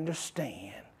people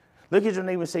understand. Look at your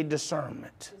neighbor and say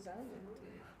discernment.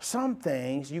 Some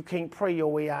things you can't pray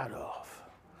your way out of.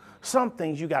 Some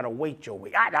things you got to wait your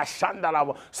way.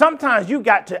 Sometimes you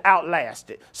got to outlast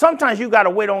it. Sometimes you got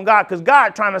to wait on God because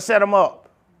God trying to set them up.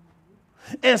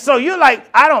 And so you're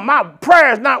like, my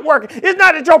prayer is not working. It's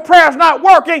not that your prayer is not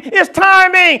working. It's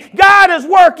timing. God is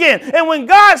working. And when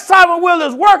God's sovereign will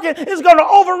is working, it's going to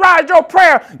override your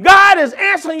prayer. God is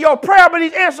answering your prayer, but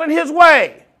he's answering his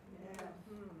way.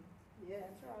 Yeah,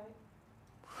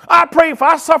 that's right.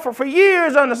 I suffered for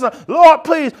years under the sun. Lord,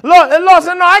 please. Lord, and Lord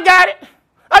said, no, I got it.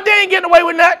 I ain't getting away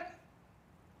with that.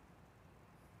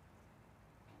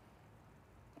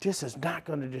 This is not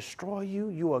going to destroy you.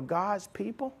 You are God's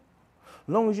people.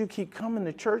 As long as you keep coming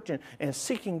to church and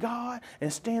seeking God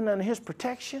and staying under his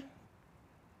protection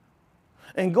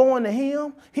and going to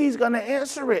him, he's going to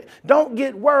answer it. Don't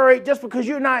get worried just because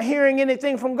you're not hearing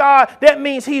anything from God. That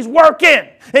means he's working.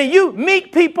 And you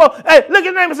meek people, hey, look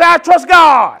at them and say, I trust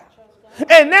God.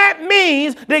 And that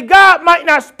means that God might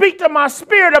not speak to my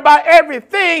spirit about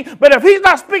everything, but if he's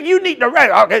not speaking, you need to,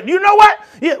 okay, you know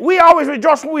what? We always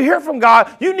rejoice when we hear from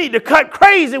God. You need to cut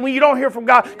crazy when you don't hear from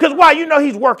God. Because why? You know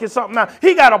he's working something out.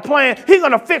 He got a plan. He's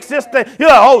going to fix this thing. You're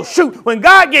like, oh, shoot. When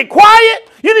God get quiet,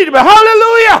 you need to be,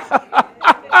 hallelujah.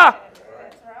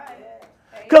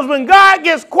 Because when God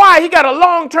gets quiet, he got a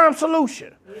long-term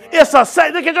solution. It's a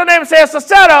set. Look at your name and say it's a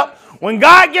setup. When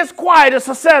God gets quiet, it's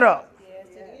a setup.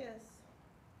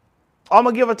 I'm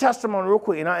going to give a testimony real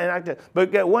quick.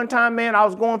 But one time, man, I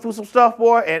was going through some stuff,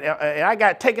 boy, and I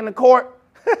got taken to court.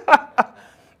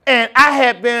 And I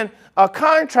had been a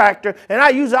contractor, and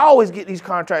I always get these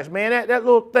contracts, man. That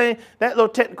little thing, that little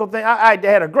technical thing. I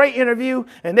had a great interview,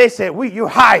 and they said, you're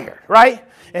hired, right?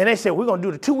 And they said, we're going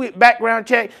to do the 2-week background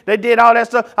check. They did all that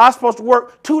stuff. I was supposed to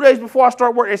work 2 days before I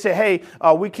start work. They said, hey,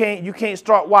 you can't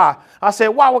start. Why? I said,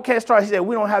 why we can't start? He said,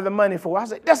 we don't have the money for it. I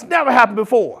said, that's never happened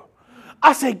before.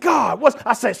 I said, God,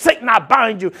 I said, Satan, I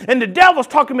bind you. And the devil's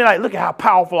talking to me like, look at how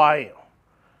powerful I am.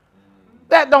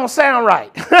 That don't sound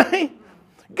right.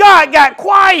 God got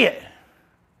quiet.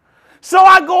 So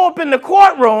I go up in the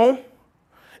courtroom,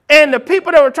 and the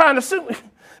people that were trying to sue me,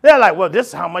 they're like, well, this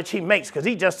is how much he makes because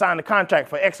he just signed a contract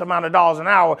for X amount of dollars an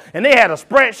hour. And they had a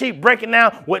spreadsheet breaking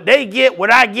down what they get,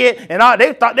 what I get, and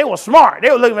they thought they were smart. They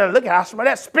were looking at it, look at how smart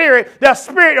that spirit that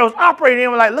was operating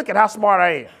in was like, look at how smart I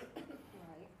am.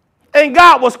 And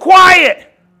God was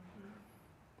quiet.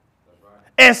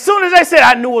 And as soon as they said,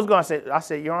 I knew what was going to say. I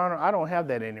said, Your Honor, I don't have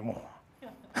that anymore.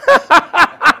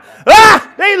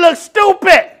 They look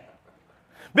stupid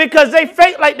because they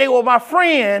faked like they were my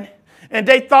friend, and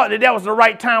they thought that was the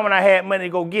right time when I had money to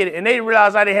go get it. And they didn't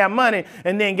realize I didn't have money.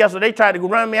 And then guess what? They tried to go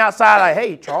run me outside like,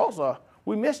 hey, Charles,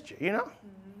 we missed you, you know.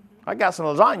 I got some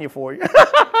lasagna for you.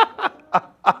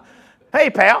 Hey,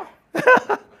 pal.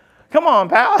 Come on,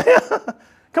 pal.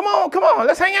 Come on.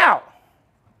 Let's hang out.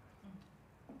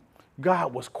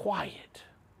 God was quiet.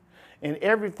 And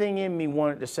everything in me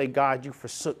wanted to say, God, you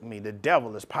forsook me. The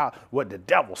devil is power. What the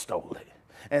devil stole it.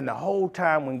 And the whole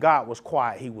time when God was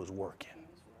quiet, he was working.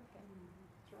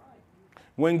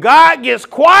 When God gets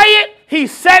quiet,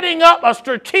 he's setting up a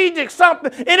strategic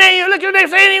something. It ain't even, look at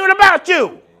this, it ain't even about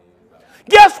you.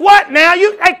 Guess what now?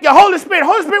 You like the Holy Spirit.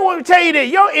 Holy Spirit wants to tell you that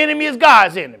your enemy is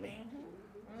God's enemy.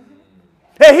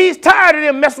 And he's tired of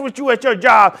them messing with you at your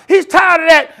job. He's tired of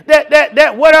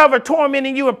that whatever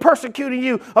tormenting you and persecuting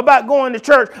you about going to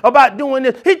church, about doing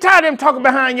this. He's tired of them talking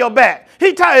behind your back.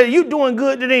 He's tired of you doing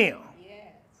good to them.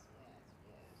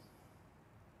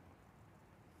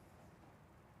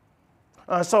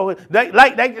 So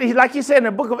like he said in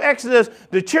the book of Exodus,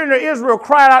 the children of Israel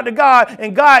cried out to God,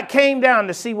 and God came down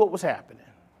to see what was happening.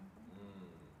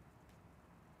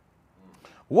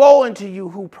 Woe unto you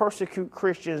who persecute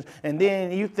Christians, and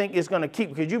then you think it's going to keep,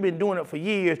 because you've been doing it for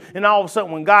years, and all of a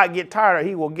sudden when God gets tired,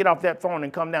 he will get off that throne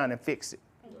and come down and fix it.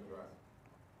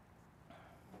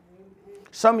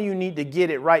 Some of you need to get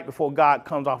it right before God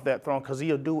comes off that throne, because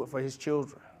he'll do it for his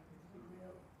children.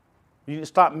 You need to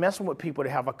stop messing with people that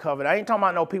have a covenant. I ain't talking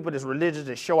about no people that's religious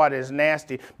that show out as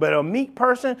nasty, but a meek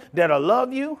person that'll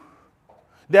love you,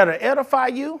 that'll edify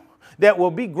you, that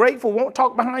will be grateful, won't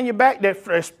talk behind your back, that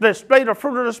display the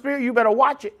fruit of the Spirit, you better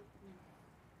watch it.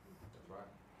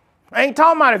 I ain't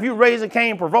talking about if you raise a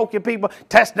Cain, provoke your people,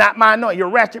 test not my anointing, you're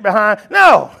ratchet behind.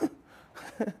 No.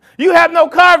 You have no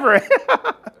covering.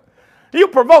 You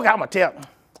provoke, I'm going to tell them,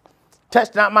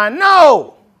 test not my,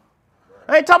 no.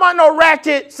 I ain't talking about no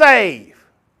ratchet save.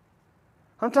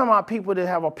 I'm talking about people that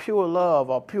have a pure love,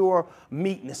 a pure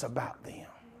meekness about them.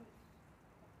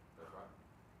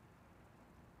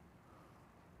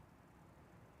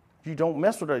 You don't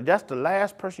mess with her. That's the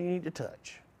last person you need to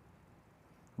touch.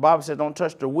 The Bible says don't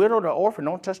touch the widow, the orphan,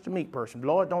 don't touch the meek person.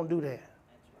 Lord, don't do that.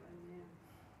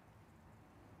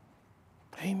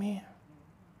 Amen.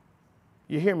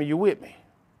 You hear me? You with me?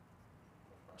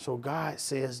 So God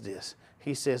says this.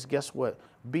 He says, guess what?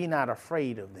 Be not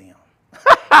afraid of them.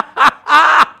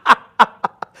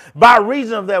 By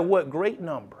reason of that what great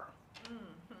number.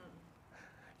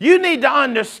 You need to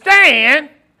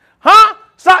understand, huh?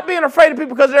 Stop being afraid of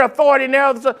people because they're authority and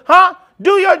they're, huh?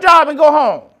 Do your job and go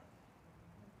home.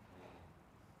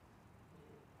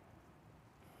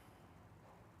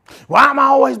 Why am I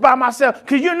always by myself?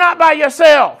 Because you're not by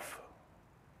yourself.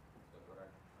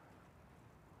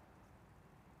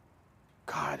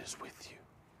 God is with you.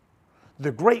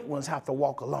 The great ones have to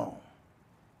walk alone.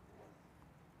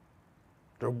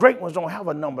 The great ones don't have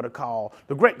a number to call.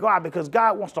 The great God, because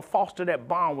God wants to foster that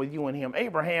bond with you and him.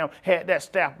 Abraham had that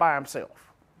staff by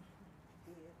himself.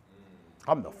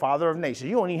 I'm the father of nations.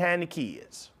 You don't even have any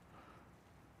kids.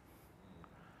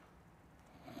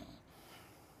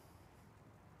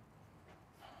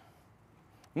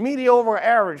 Mediocre,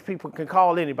 average people can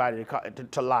call anybody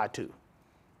to lie to.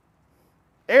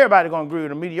 Everybody going to agree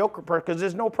with a mediocre person because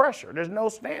there's no pressure. There's no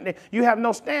standard. You have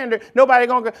no standard. Nobody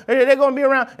going to, they're going to be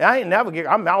around. I ain't never get,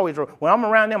 I'm always, when I'm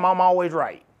around them, I'm always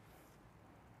right.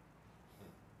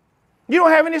 You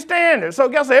don't have any standards. So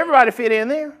guess what? Everybody fit in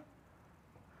there.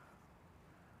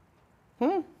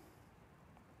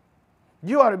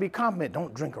 You ought to be confident.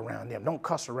 Don't drink around them. Don't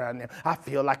cuss around them. I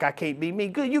feel like I can't be me.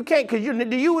 Good. You can't because your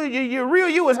real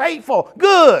you is hateful.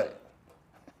 Good.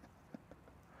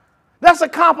 That's a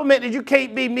compliment that you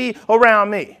can't be me around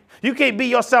me. You can't be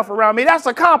yourself around me. That's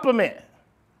a compliment.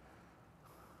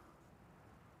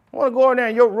 I want to go in there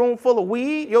in your room full of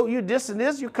weed. You this and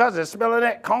this. Your cousin smelling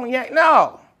that cognac.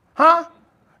 No. Huh?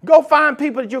 Go find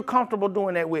people that you're comfortable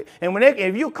doing that with. And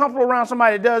if you're comfortable around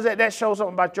somebody that does that, that shows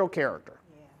something about your character.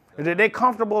 Yeah. That they're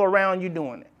comfortable around you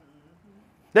doing it.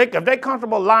 If they're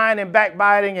comfortable lying and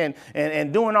backbiting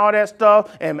and doing all that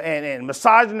stuff and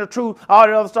massaging the truth, all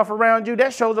that other stuff around you,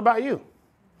 that shows about you.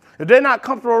 If they're not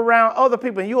comfortable around other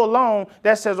people and you alone,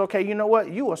 that says, okay, you know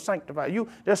what? You are sanctified.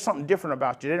 There's something different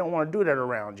about you. They don't want to do that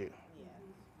around you. Yeah.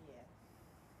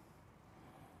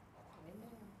 Yeah.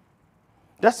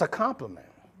 That's a compliment.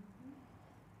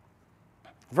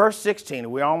 Verse 16,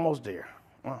 we're almost there.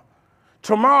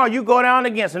 Tomorrow you go down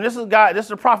against them. This is God, this is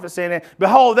the prophet saying that.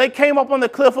 Behold, they came up on the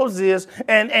cliff of Ziz,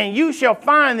 and you shall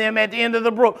find them at the end of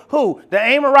the brook. Who? The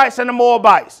Amorites and the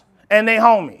Moabites and their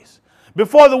homies.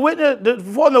 Before the wilderness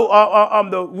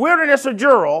of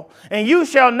Jurel, and you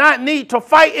shall not need to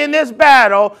fight in this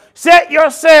battle. Set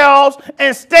yourselves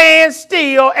and stand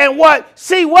still and what?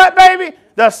 See what, baby?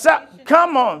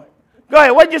 Come on. Go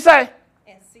ahead. What'd you say?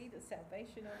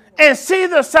 And see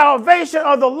the salvation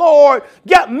of the Lord.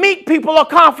 Meek people are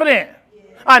confident.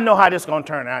 I know how this is going to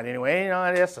turn out anyway. You know,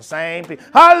 it's the same people.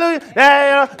 Hallelujah.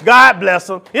 Yeah, God bless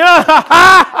them. You know,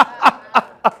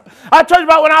 I told you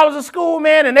about when I was in school,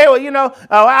 man, and they were, you know,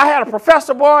 I had a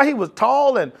professor, boy. He was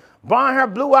tall and blonde hair,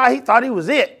 blue eye. He thought he was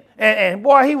it. And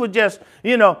boy, he would just,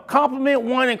 you know, compliment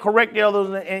one and correct the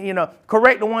others and, you know,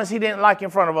 correct the ones he didn't like in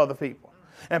front of other people.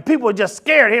 And people were just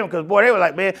scared of him because, boy, they were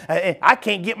like, man, I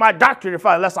can't get my doctorate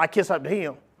unless I kiss up to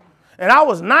him. And I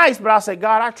was nice, but I said,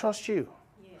 God, I trust you.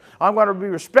 Yeah. I'm going to be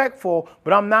respectful,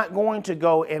 but I'm not going to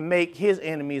go and make his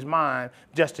enemies mine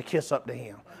just to kiss up to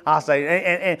him. I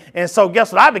say, and so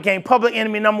guess what? I became public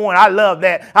enemy number one. I love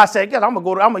that. I said, guess I'm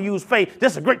going to use faith.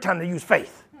 This is a great time to use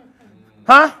faith.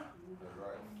 Huh?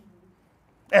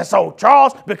 And so,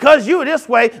 Charles, because you're this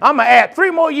way, I'm going to add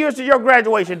 3 more years to your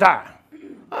graduation time.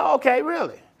 Oh, okay,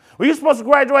 really? Well, you're supposed to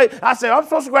graduate. I said, I'm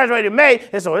supposed to graduate in May.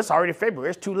 And so it's already February.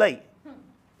 It's too late.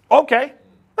 Okay.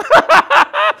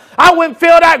 I went and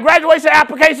filled out graduation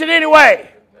application anyway.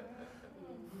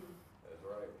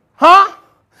 Huh?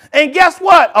 And guess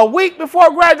what? A week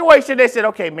before graduation, they said,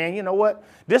 okay, man, you know what?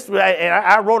 And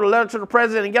I wrote a letter to the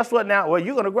president, and guess what now? Well,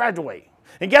 you're going to graduate.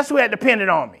 And guess who had depended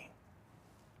on me?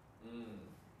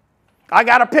 I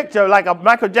got a picture like a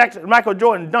Michael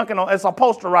Jordan dunking on. It's a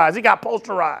posterized. He got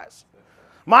posterized.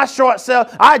 My short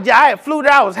self, I had flew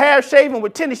there. I was hair shaven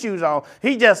with tennis shoes on.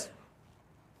 He just.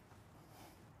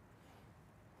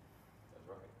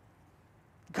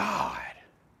 God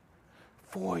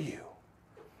for you.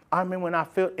 I remember when I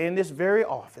felt in this very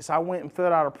office, I went and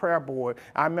filled out a prayer board.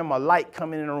 I remember a light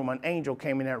coming in the room. An angel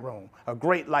came in that room. A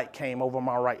great light came over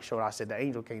my right shoulder. I said, the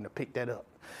angel came to pick that up.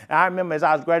 And I remember as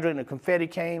I was graduating, the confetti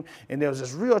came, and there was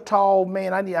this real tall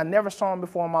man. I never saw him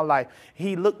before in my life.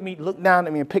 He looked down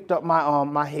at me and picked up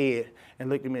my head and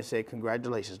looked at me and said,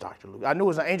 congratulations, Dr. Lucas. I knew it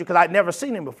was an angel because I'd never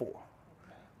seen him before.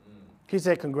 He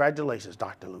said, congratulations,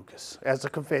 Dr. Lucas, as the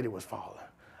confetti was falling.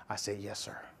 I said, yes,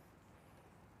 sir.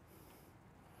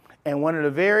 And one of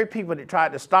the very people that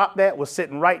tried to stop that was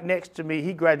sitting right next to me.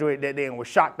 He graduated that day and was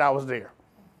shocked I was there.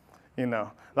 You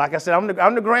know, like I said,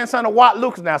 I'm the grandson of Watt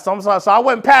Lucas now, so I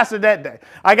wasn't pastor that day.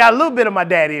 I got a little bit of my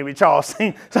daddy in me, Charles.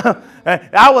 So,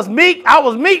 I was meek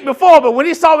before, but when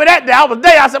he saw me that day, I was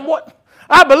there. I said, what?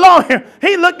 I belong here.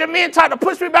 He looked at me and tried to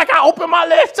push me back. I opened my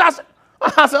legs. I said,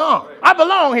 I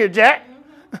belong here, Jack.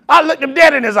 I looked him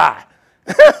dead in his eye.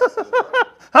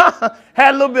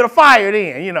 Had a little bit of fire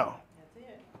then, you know.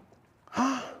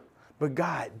 But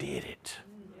God did it.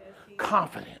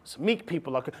 Confidence. Meek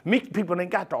people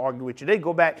ain't got to argue with you. They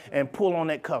go back and pull on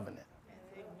that covenant.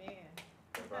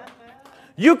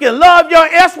 You can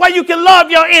that's why you can love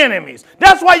your enemies.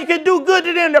 That's why you can do good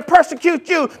to them that persecute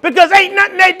you, because ain't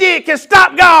nothing they did can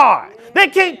stop God. They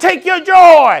can't take your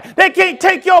joy. They can't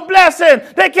take your blessing.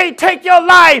 They can't take your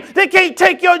life. They can't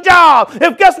take your job.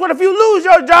 Guess what? If you lose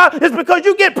your job, it's because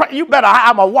you better,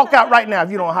 I'm going to walk out right now if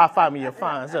you don't high five me, you're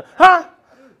fine. So, huh?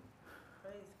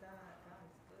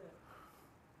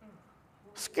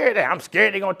 I'm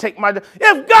scared they're going to take my job.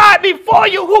 If God be for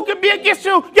you, who can be against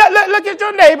you? Yeah, look at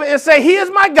your neighbor and say, he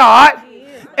is my God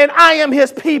and I am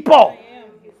his people.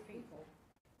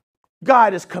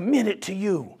 God is committed to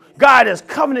you. God is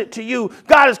covenant to you.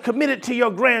 God is committed to your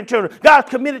grandchildren. God is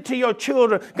committed to your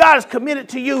children. God is committed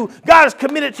to you. God is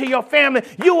committed to your family.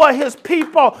 You are his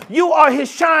people. You are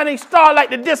his shining star, like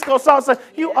the disco song says.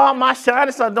 You are my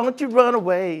shining star. Don't you run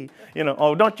away. You know,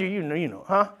 oh, don't you,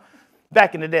 huh?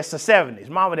 Back in the day, it's the 70s.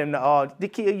 Mama them, the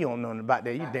kid, you don't know about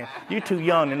that. You too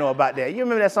young to know about that. You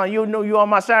remember that song, You Know You Are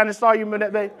My Shining Star? You remember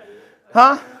that, baby?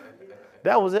 Huh?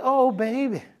 That was it. Oh,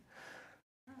 baby.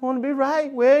 I want to be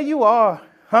right where you are.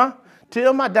 Huh?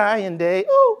 Till my dying day.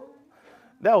 Ooh.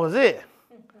 That was it.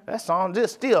 That song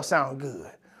just still sounds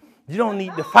good. You don't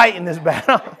need to fight in this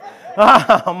battle.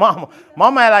 Mama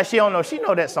act like she don't know. She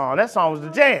know that song. That song was the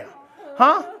jam.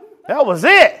 Huh? That was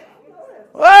it.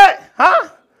 What? Huh?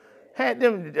 Had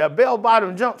them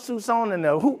bell-bottom jumpsuits on and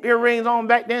the hoop earrings on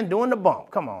back then doing the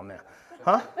bump. Come on now.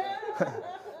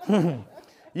 Huh?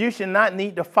 You should not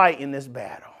need to fight in this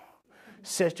battle.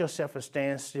 Set yourself and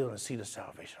stand still and see the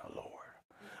salvation of the Lord.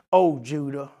 O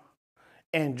Judah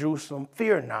and Jerusalem,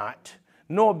 fear not,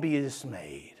 nor be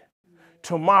dismayed.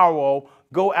 Tomorrow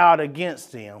go out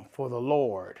against them, for the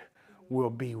Lord will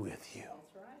be with you.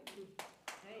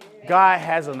 God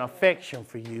has an affection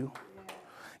for you.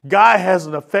 God has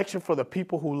an affection for the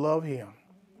people who love him.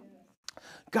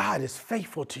 God is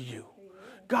faithful to you.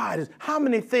 God is, how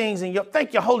many things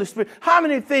thank you, Holy Spirit, how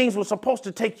many things were supposed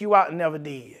to take you out and never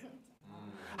did?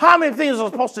 How many things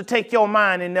were supposed to take your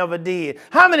mind and never did?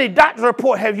 How many doctor's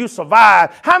report have you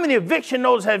survived? How many eviction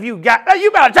notices have you got?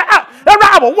 You better check out.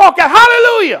 I will walk out.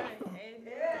 Hallelujah.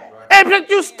 And but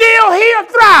you still here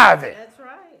thriving. That's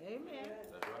right.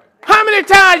 How many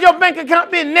times your bank account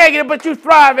been negative, but you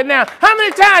thriving now? How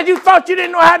many times you thought you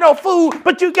didn't know how no food,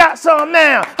 but you got some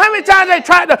now? How many times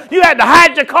you had to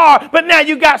hide your car, but now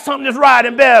you got something that's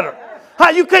riding better? How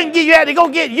you had to go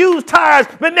get used tires,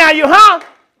 but now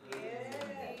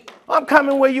I'm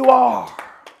coming where you are.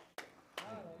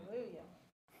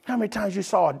 How many times you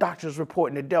saw a doctor's report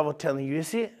and the devil telling you,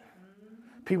 it's it?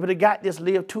 People that got this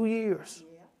live 2 years.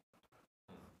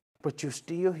 But you're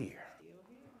still here.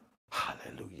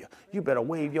 Hallelujah. You better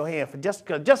wave your hand for just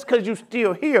because you're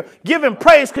still here. Give him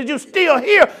praise because you're still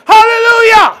here.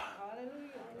 Hallelujah.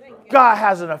 God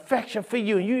has an affection for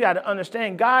you, and you got to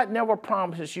understand God never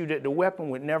promises you that the weapon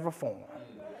would never form.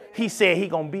 He said he's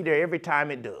going to be there every time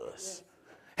it does.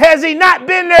 Has he not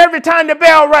been there every time the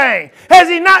bell rang? Has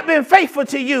he not been faithful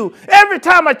to you? Every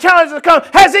time a challenge has come,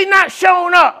 has he not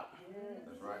shown up?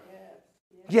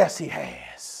 Yes, he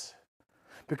has.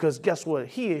 Because guess what?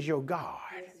 He is your God,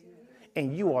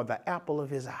 and you are the apple of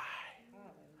his eye.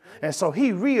 And so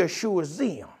he reassures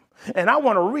them. And I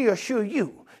want to reassure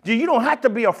you. You don't have to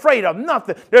be afraid of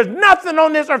nothing. There's nothing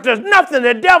on this earth. There's nothing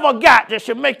the devil got that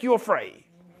should make you afraid.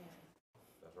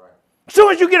 That's right. As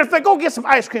soon as you get afraid, go get some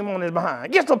ice cream on his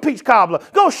behind. Get some peach cobbler.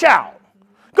 Go shout.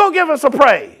 Go give him some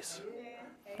praise.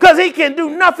 Because he can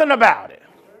do nothing about it.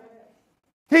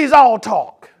 He's all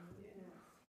talk.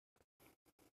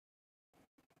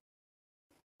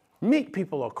 Meek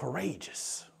people are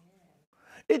courageous.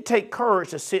 It takes courage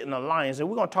to sit in the lion's den.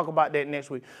 We're going to talk about that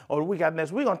next week or the week after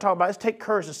next. We're going to talk about it. It takes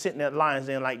courage to sit in that lion's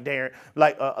den like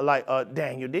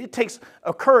Daniel did. It takes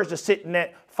a courage to sit in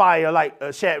that fire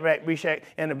like Shadrach, Meshach,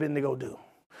 and Abednego do.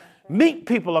 Meek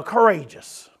people are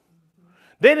courageous.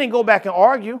 They didn't go back and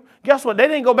argue. Guess what? They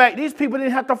didn't go back. These people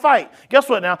didn't have to fight. Guess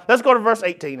what now? Let's go to verse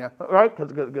 18 now, all right?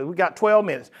 Because we got 12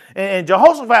 minutes. And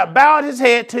Jehoshaphat bowed his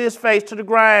head to his face to the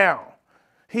ground.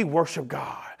 He worshiped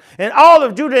God. And all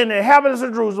of Judah and the inhabitants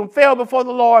of Jerusalem fell before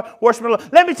the Lord, worshiping the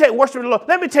Lord. Let me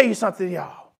tell you something,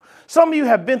 y'all. Some of you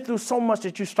have been through so much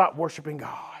that you stopped worshiping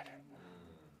God.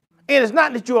 And it's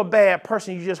not that you're a bad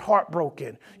person. You're just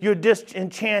heartbroken. You're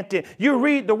disenchanted. You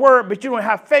read the word, but you don't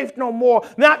have faith no more.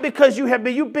 Not because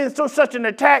you've been so such an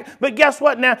attack. But guess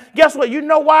what now? Guess what? You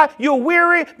know why? You're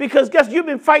weary because you've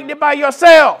been fighting it by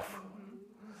yourself.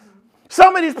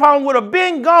 Some of these problems would have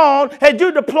been gone had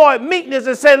you deployed meekness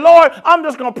and said, Lord, I'm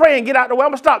just going to pray and get out the way. I'm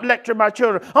going to stop lecturing my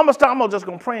children. I'm just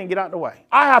going to pray and get out the way.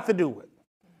 I have to do it.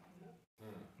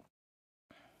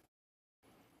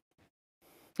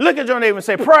 Look at your neighbor and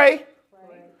say, pray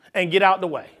and get out the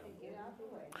way.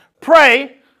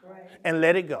 Pray and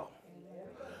let it go.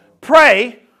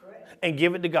 Pray and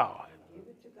give it to God.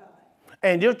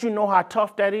 And don't you know how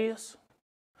tough that is?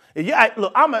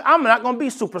 Look, I'm not going to be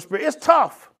super spiritual. It's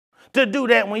tough to do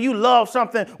that when you love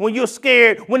something, when you're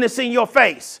scared, when it's in your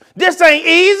face. This ain't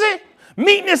easy.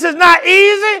 Meekness is not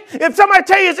easy. If somebody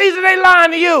tell you it's easy, they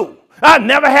lying to you. I've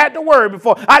never had to worry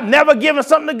before. I've never given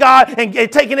something to God and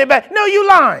taken it back. No, you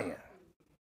lying.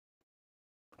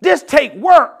 This take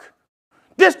work.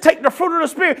 This take the fruit of the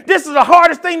Spirit. This is the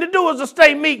hardest thing to do is to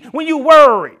stay meek when you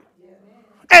worry.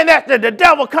 And that the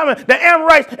devil coming, the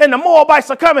Amorites and the Moabites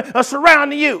are coming and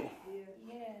surrounding you.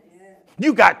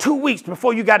 You got 2 weeks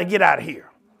before you got to get out of here.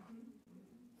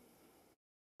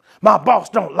 My boss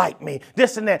don't like me,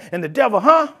 this and that. And the devil,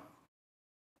 A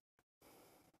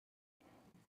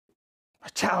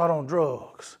child on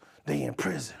drugs. They in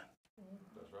prison.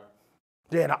 That's right.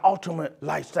 They're in an ultimate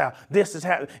lifestyle. This is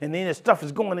happening. And then this stuff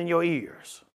is going in your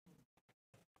ears.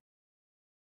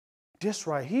 This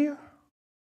right here,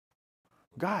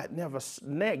 God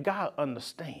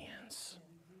understands.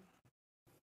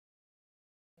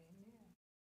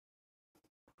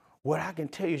 What I can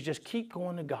tell you is just keep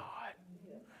going to God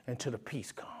until the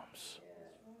peace comes.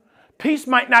 Peace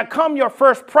might not come your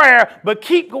first prayer, but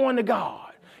keep going to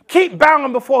God. Keep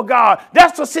bowing before God.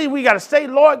 That's the seed we got to say,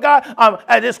 Lord God,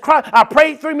 I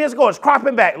prayed 3 minutes ago. It's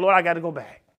cropping back. Lord, I got to go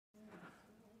back.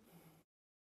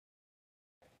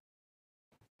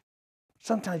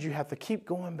 Sometimes you have to keep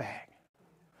going back.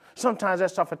 Sometimes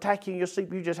that stuff attacks you in your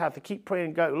sleep. You just have to keep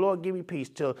praying, God, Lord, give me peace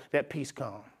till that peace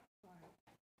comes.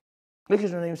 Look at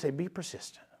your name and say, be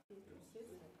persistent.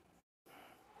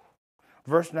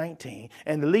 Verse 19,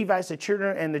 and the Levites, the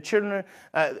children of the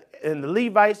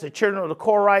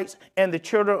Korites, and the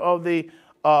children of the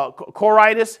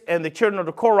Korites, and the children of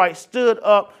the Korites stood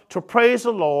up to praise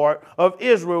the Lord of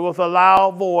Israel with a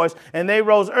loud voice. And they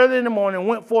rose early in the morning and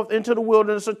went forth into the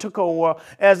wilderness of Tekoa.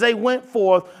 As they went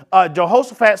forth,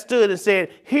 Jehoshaphat stood and said,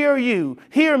 hear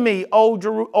me,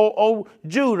 O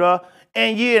Judah,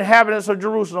 and ye inhabitants of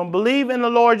Jerusalem. Believe in the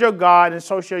Lord your God, and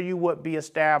so shall you be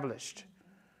established.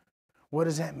 What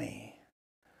does that mean?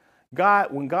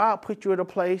 When God put you at a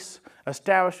place,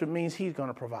 establishment means he's going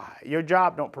to provide. Your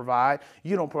job don't provide.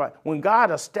 You don't provide. When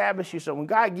God establishes you, so when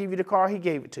God give you the car, he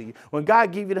gave it to you. When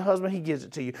God give you the husband, he gives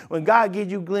it to you. When God gives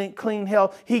you clean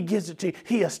health, he gives it to you.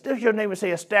 If your neighbor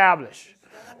say establish.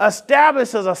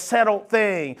 Establish is a settled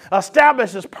thing.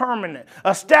 Establish is permanent.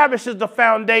 Establish is the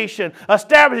foundation.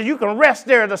 Establish, you can rest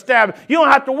there as established. You don't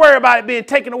have to worry about it being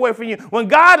taken away from you. When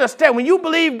you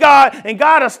believe God and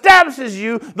God establishes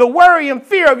you, the worry and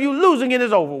fear of you losing it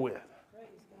is over with.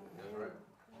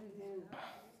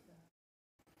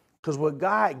 Because what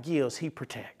God gives, he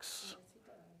protects.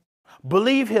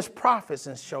 Believe his prophets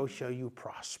and so shall you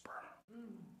prosper.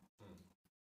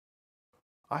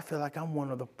 I feel like I'm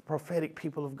one of the prophetic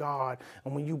people of God.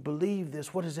 And when you believe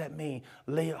this, what does that mean?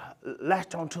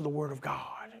 Latch on to the word of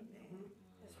God.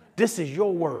 This is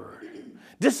your word.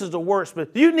 This is the word.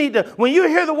 You need to, when you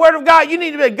hear the word of God, you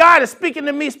need to be, God is speaking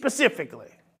to me specifically.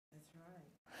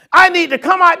 I need to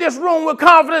come out this room with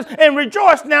confidence and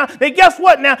rejoice now that guess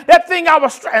what now? That thing I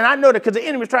was, and I know that because the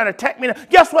enemy is trying to attack me now.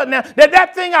 Guess what now?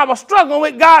 That thing I was struggling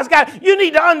with, God's got, you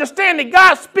need to understand that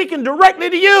God's speaking directly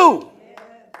to you.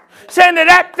 Saying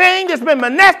that thing that's been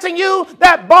molesting you,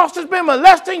 that boss that's been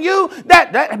molesting you,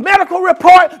 that medical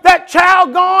report, that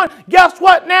child gone, guess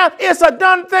what now? It's a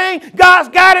done thing. God's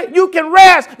got it. You can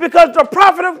rest because the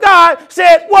prophet of God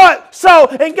said what? So,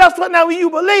 and guess what now? When you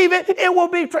believe it,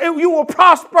 you will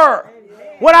prosper.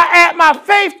 When I add my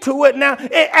faith to it now,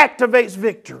 it activates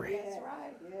victory.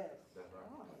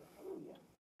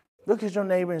 Look at your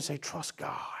neighbor and say, trust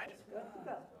God.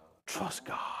 Trust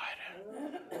God.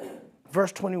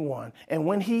 Verse 21, and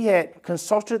when he had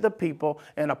consulted the people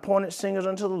and appointed singers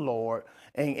unto the Lord,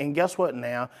 and guess what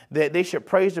now? That they should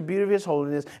praise the beauty of his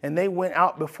holiness, and they went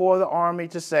out before the army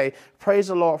to say, praise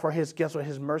the Lord for his, guess what?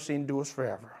 His mercy endures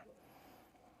forever.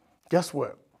 Guess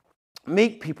what?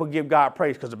 Meek people give God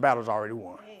praise because the battle's already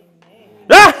won.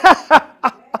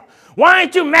 Why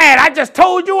ain't you mad? I just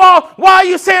told you all. Why are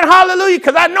you saying hallelujah?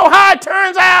 Because I know how it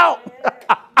turns out.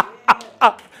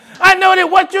 I know that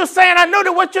what you're saying, I know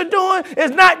that what you're doing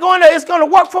is it's going to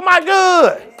work for my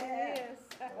good. Yes.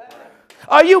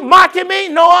 Are you mocking me?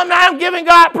 No, I'm not. I'm giving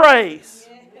God praise.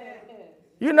 Yes.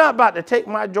 You're not about to take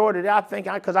my joy that I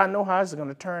think, because I know how it's going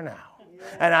to turn out.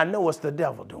 Yes. And I know it's the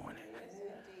devil doing it.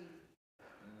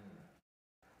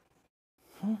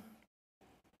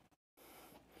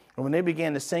 And when they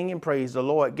began to sing and praise the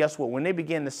Lord, guess what? When they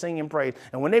began to sing and praise,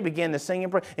 and when they began to sing and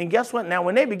praise, and guess what? Now,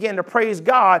 when they began to praise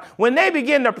God,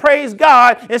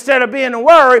 instead of being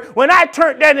worried, when I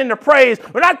turned that into praise,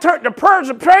 when I turned the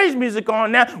praise music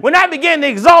on now, when I began to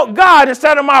exalt God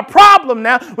instead of my problem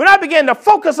now, when I began to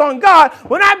focus on God,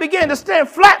 when I began to stand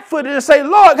flat-footed and say,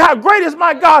 Lord, how great is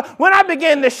my God, when I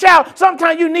began to shout,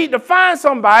 sometimes you need to find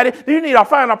somebody, you need to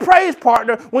find a praise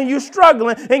partner when you're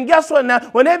struggling, and guess what now?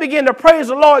 When they begin to praise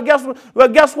the Lord,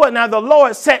 guess what now? The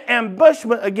Lord set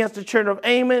ambushment against the children of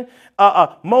Ammon,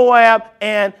 Moab,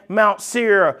 and Mount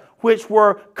Seir, which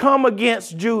were come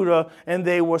against Judah, and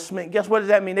they were smitten. Guess what does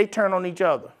that mean? They turn on each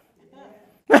other.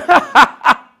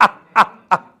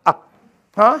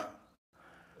 Huh?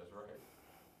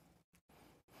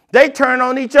 They turn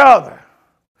on each other.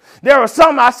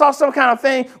 I saw some kind of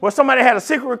thing where somebody had a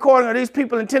secret recording of these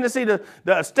people in Tennessee,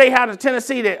 the state house of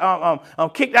Tennessee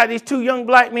that kicked out these two young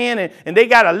black men and they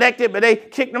got elected, but they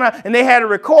kicked them out and they had a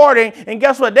recording. And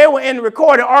guess what? They were in the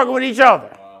recording arguing with each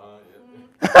other.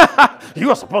 You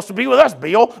were supposed to be with us,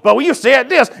 Bill, but when you said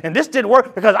this and this didn't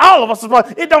work because all of us,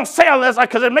 it don't sound less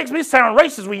because it makes me sound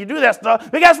racist when you do that stuff.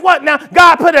 But guess what? Now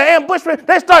God put an ambushment.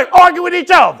 They started arguing with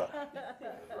each other.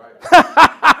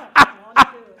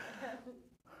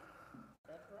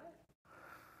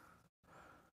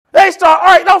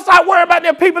 Don't start worrying about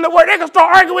them people at work. They can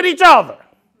start arguing with each other.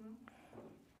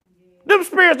 Them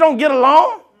spirits don't get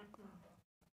along.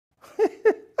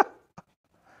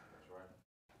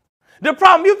 The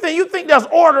problem, you think there's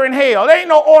order in hell. There ain't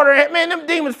no order in hell. Man, them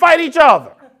demons fight each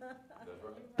other.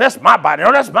 That's my body.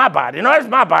 No, that's my body. No, that's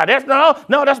my body.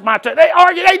 That's my church. They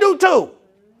argue. They do too.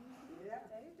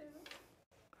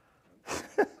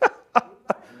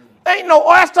 Ain't no,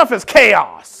 that stuff is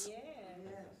chaos.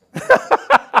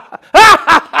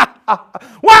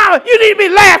 Wow, you need to be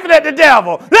laughing at the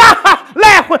devil.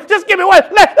 Laugh, just give me one.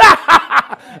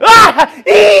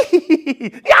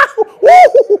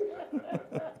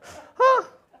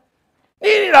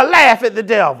 You need to laugh at the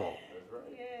devil.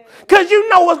 Because you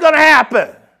know what's going to happen.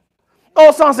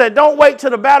 Old song said, don't wait till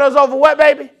the battle's over. What,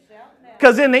 baby?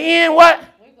 Because in the end, what?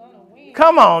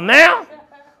 Come on now.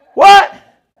 What?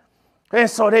 And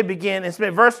so they began, it's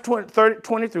been verse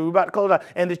 23, we're about to close out.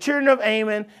 And the children of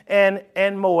Ammon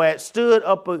and Moab stood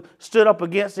up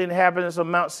against the inhabitants of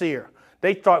Mount Seir.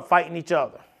 They start fighting each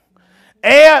other.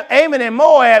 Ammon and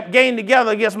Moab gained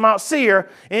together against Mount Seir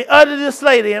and utterly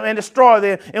slay them and destroy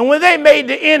them. And when they made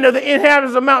the end of the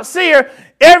inhabitants of Mount Seir,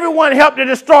 everyone helped to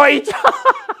destroy each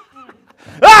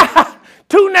other.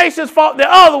 Two nations fought the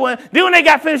other one. Then when they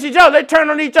got finished each other, they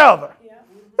turned on each other.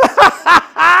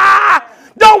 Yeah.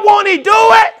 Don't want he do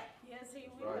it? Yes, he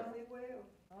will. Right. He will.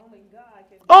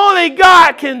 Only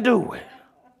God can do it.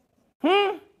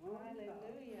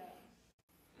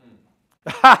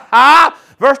 Hallelujah.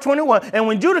 Verse 21, and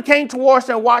when Judah came towards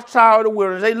the watchtower of the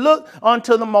wilderness, they looked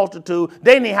unto the multitude.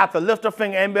 They didn't have to lift a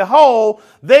finger. And behold,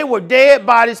 they were dead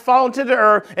bodies fallen to the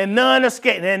earth, and none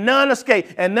escaped, and none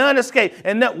escaped, and none escaped.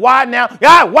 And why now?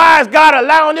 God, why is God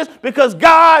allowing this? Because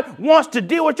God wants to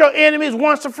deal with your enemies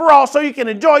once and for all so you can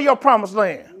enjoy your promised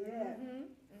land.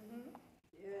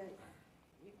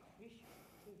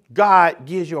 God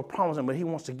gives you a promise, but he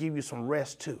wants to give you some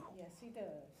rest too. Yes, he does.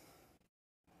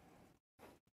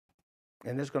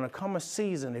 And there's going to come a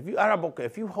season, if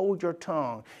you hold your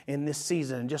tongue in this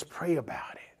season and just pray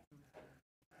about it.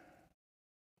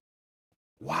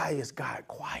 Why is God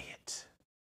quiet?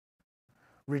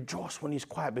 Rejoice when he's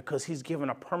quiet, because he's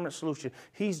given a permanent solution.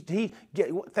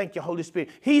 Thank you, Holy Spirit.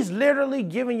 He's literally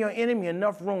giving your enemy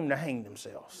enough room to hang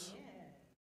themselves.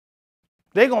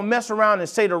 They're going to mess around and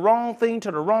say the wrong thing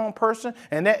to the wrong person,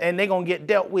 and they're going to get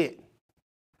dealt with.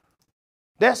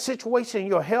 That situation in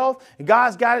your health,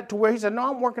 God's got it to where he said, no,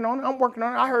 I'm working on it. I'm working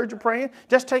on it. I heard you praying.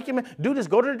 Just take him in. Do this.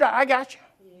 Go to the doctor. I got you.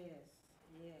 Yes.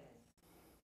 Yes.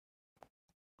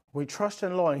 We trust in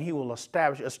the Lord and he will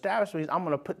establish. Establish means I'm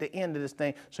going to put the end to this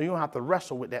thing so you don't have to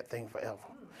wrestle with that thing forever.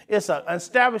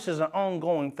 Establish is an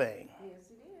ongoing thing. Yes,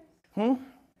 it is.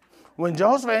 When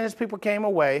Jehoshaphat and his people came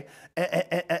away,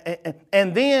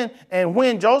 and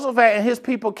when Jehoshaphat and his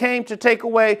people came to take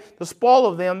away the spoil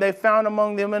of them, they found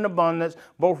among them in abundance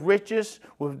both riches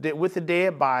with the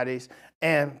dead bodies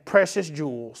and precious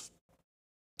jewels,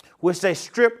 which they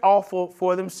stripped off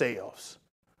for themselves.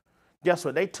 Guess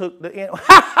what? They took the enemy.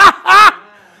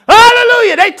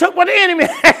 Hallelujah. They took what the enemy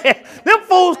had. Them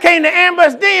fools came to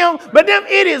ambush them, but them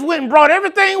idiots went and brought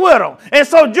everything with them. And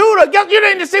so Judah, you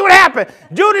didn't see what happened.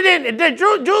 Judah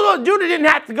didn't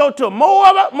have to go to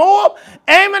Moab,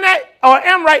 Ammonite, or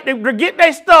Amorite to get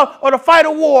their stuff or to fight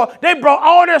a war. They brought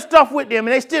all their stuff with them,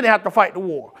 and they still didn't have to fight the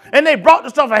war. And they brought the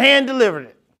stuff and hand delivered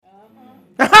it.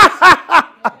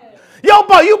 Yo,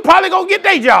 boy, you probably going to get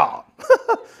their job.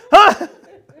 Huh?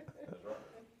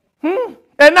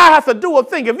 And not have to do a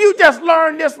thing. If you just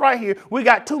learn this right here, we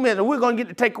got 2 minutes and we're going to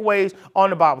get the takeaways on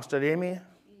the Bible study. Amen?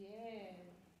 Yeah.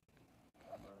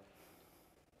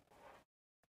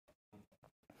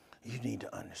 You need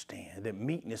to understand that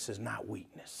meekness is not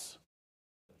weakness.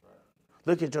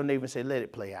 Look at your neighbor and say, let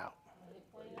it play out.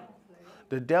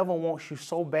 The devil wants you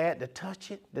so bad to touch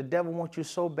it. The devil wants you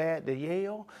so bad to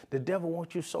yell. The devil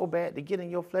wants you so bad to get in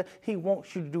your flesh. He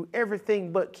wants you to do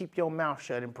everything but keep your mouth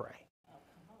shut and pray.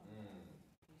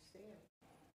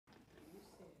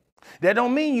 That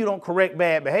don't mean you don't correct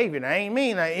bad behavior. That ain't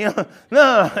mean that,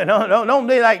 no, don't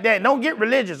be like that. Don't get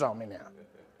religious on me now.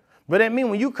 But that mean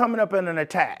when you coming up in an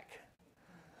attack.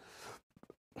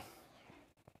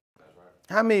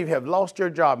 How many of you have lost your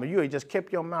job and you had just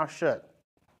kept your mouth shut?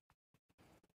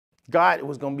 God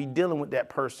was going to be dealing with that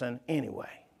person anyway.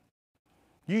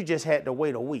 You just had to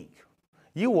wait a week.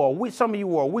 Some of you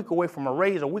were a week away from a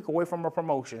raise, a week away from a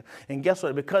promotion. And guess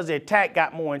what? Because the attack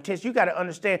got more intense, you got to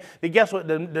understand that guess what?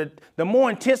 The more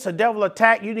intense the devil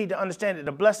attack, you need to understand that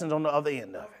the blessing's on the other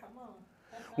end of it.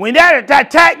 When that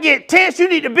attack gets tense, you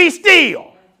need to be still.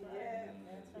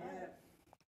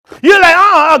 You're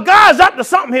like, God's up to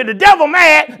something here. The devil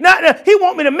mad. He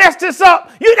want me to mess this up.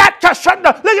 You got to shut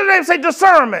up. Look at them say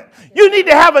discernment. You need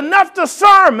to have enough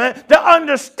discernment to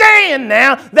understand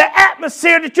now the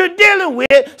atmosphere that you're dealing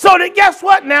with. So that guess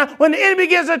what now? When the enemy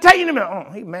begins to attack you,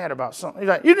 he's mad about something. He's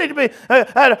like, you need to be.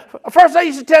 First they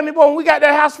used to tell me, boy, when we got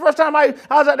that house the first time, I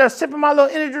was out there sipping my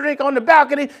little energy drink on the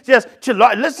balcony, just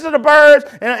listen to the birds,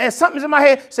 and something's in my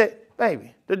head. Said,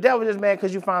 baby, the devil is mad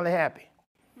because you're finally happy.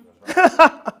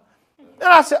 And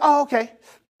I said, oh, okay.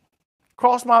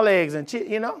 Cross my legs and,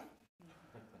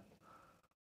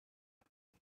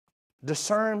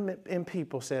 Discernment in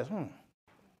people says,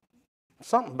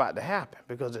 something about to happen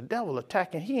because the devil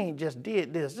attacking, he ain't just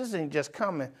did this. This ain't just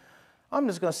coming. I'm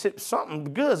just going to sit,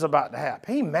 something good's about to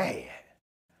happen. He mad.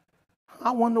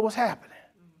 I wonder what's happening.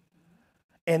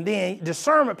 And then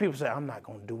discernment people say, I'm not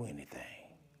going to do anything.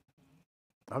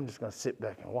 I'm just going to sit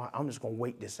back and watch. I'm just going to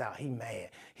wait this out. He mad.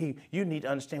 You need to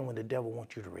understand when the devil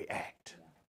wants you to react,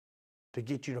 to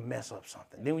get you to mess up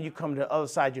something. Then when you come to the other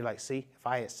side, you're like, see, if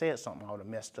I had said something, I would have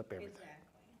messed up everything. Exactly.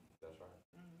 That's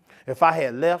right. If I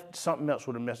had left, something else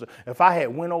would have messed up. If I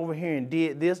had went over here and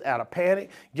did this out of panic,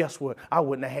 guess what? I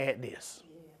wouldn't have had this.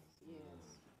 Yes.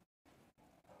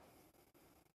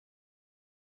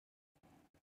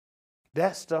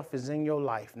 That stuff is in your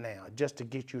life now just to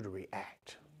get you to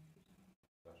react.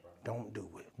 That's right. Don't do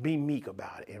it. Be meek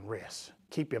about it and rest.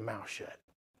 Keep your mouth shut.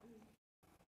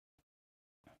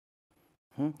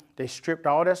 They stripped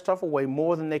all that stuff away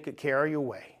more than they could carry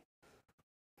away.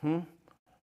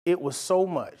 It was so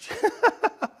much.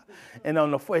 And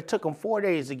it took them 4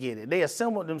 days to get it. They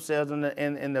assembled themselves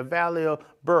in the valley of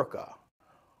Berka.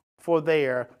 For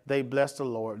there they blessed the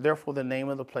Lord. Therefore the name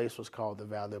of the place was called the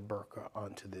valley of Berka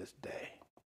unto this day.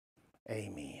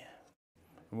 Amen.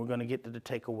 And we're going to get to the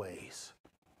takeaways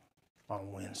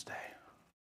on Wednesday.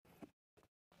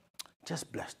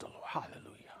 Just bless the Lord.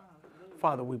 Hallelujah.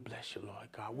 Father, we bless you,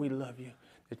 Lord God. We love you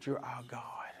that you're our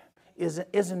God.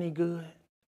 Isn't he good?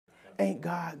 Ain't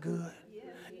God good?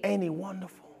 Ain't he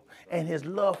wonderful? And his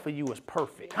love for you is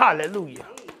perfect. Hallelujah.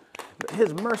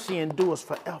 His mercy endures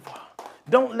forever.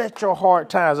 Don't let your hard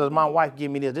times, as my wife gave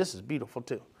me this is beautiful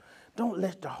too. Don't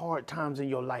let the hard times in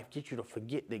your life get you to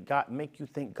forget that God, make you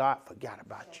think God forgot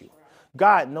about you.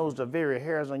 God knows the very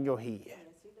hairs on your head.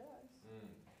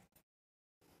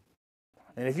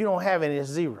 And if you don't have any, it's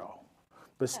zero.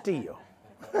 But still.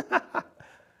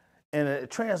 And the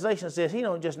translation says he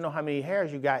don't just know how many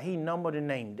hairs you got. He numbered and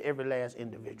named every last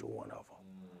individual one of them.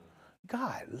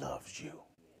 God loves you.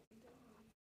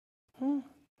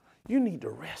 You need to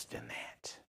rest in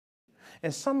that.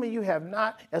 And some of you have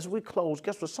not, as we close,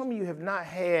 guess what? Some of you have not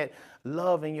had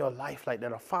love in your life like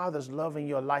that, a father's love in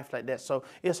your life like that. So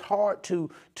it's hard to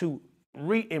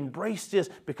re-embrace this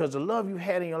because the love you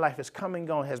had in your life is come and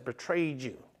gone, has betrayed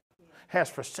you, has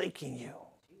forsaken you.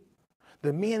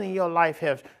 The men in your life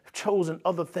have chosen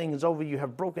other things over you,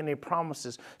 have broken their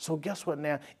promises. So guess what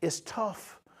now? It's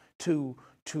tough to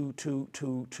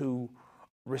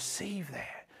receive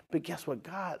that. But guess what?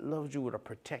 God loves you with a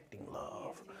protecting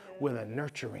love, with a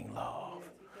nurturing love.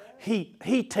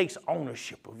 He takes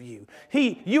ownership of you.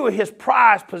 You are his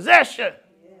prized possession.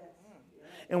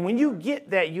 And when you get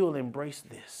that, you'll embrace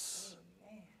this.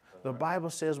 The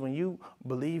Bible says when you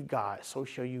believe God, so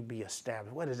shall you be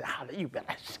established. What is it? How do you better?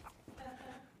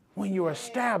 When you're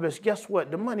established, guess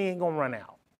what? The money ain't going to run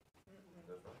out.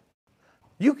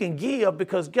 You can give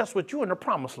because guess what? You're in the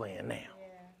promised land now.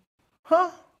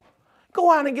 Huh?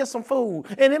 Go out and get some food.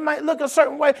 And it might look a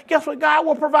certain way. Guess what? God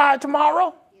will provide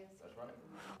tomorrow.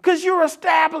 Because you're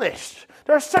established.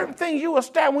 There are certain things you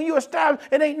establish. When you establish,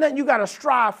 it ain't nothing you got to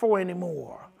strive for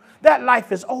anymore. That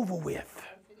life is over with.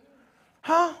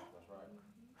 Huh?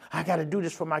 I got to do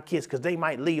this for my kids because they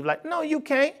might leave. Like, no, you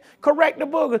can't. Correct the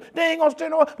boogers. They ain't going to stay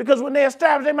nowhere because when they're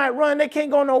established, they might run. They can't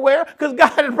go nowhere because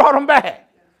God has brought them back.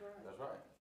 That's right.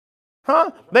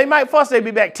 Huh? They might fuss. They'll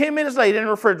be back 10 minutes later in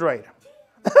the refrigerator.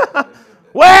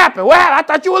 What happened? What happened? I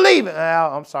thought you were leaving.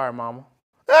 I'm sorry, Mama.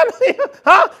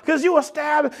 Huh? Because you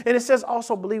established. And it says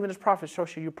also, believe in his prophet, so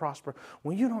shall you prosper.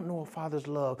 When you don't know a father's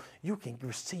love, you can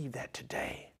receive that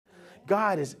today.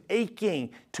 God is aching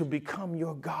to become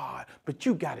your God, but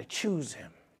you got to choose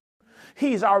him.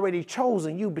 He's already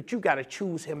chosen you, but you got to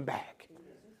choose him back.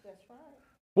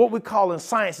 What we call in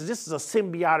science is this is a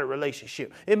symbiotic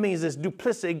relationship. It means this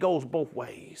duplicity goes both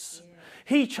ways.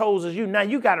 He chooses you. Now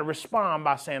you got to respond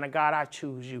by saying, God, I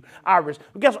choose you.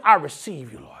 Guess what? I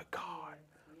receive you, Lord God.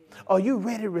 Are you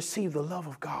ready to receive the love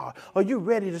of God? Are you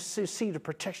ready to see the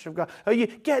protection of God?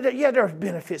 There's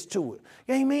benefits to it.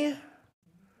 Amen.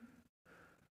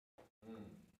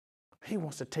 He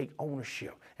wants to take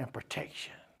ownership and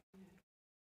protection.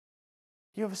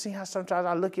 You ever seen how sometimes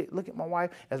I look at my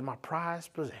wife as my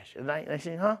prized possession?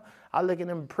 I look at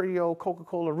them pretty old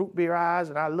Coca-Cola root beer eyes,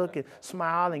 and I look and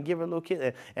smile and give her a little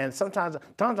kiss. And sometimes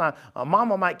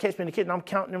Mama might catch me in the kitchen. I'm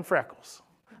counting them freckles.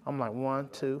 I'm like 1,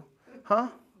 2, huh?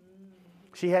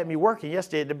 She had me working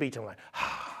yesterday at the beach. I'm like,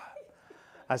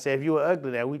 I said, if you were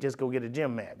ugly there, we just go get a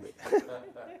gym mat.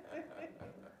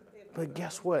 But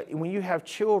guess what? When you have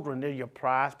children, they're your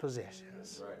prized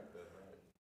possessions. Right.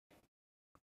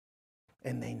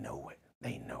 And they know it.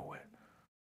 They know it.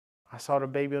 I saw the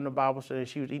baby in the Bible study.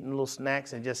 She was eating little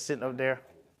snacks and just sitting up there.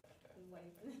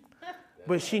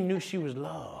 But she knew she was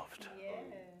loved.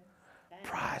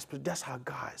 Prized, but that's how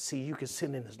God sees. You can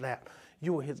sit in his lap.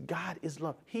 You are his. God is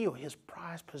love. He is his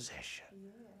prized possession.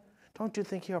 Don't you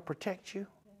think he'll protect you?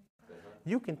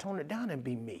 You can tone it down and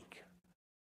be meek.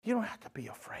 You don't have to be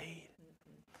afraid.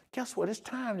 Guess what? It's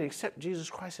time to accept Jesus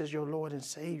Christ as your Lord and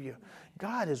Savior.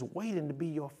 God is waiting to be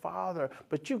your Father,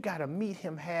 but you got to meet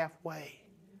him halfway.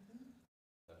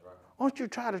 Don't you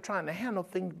trying to handle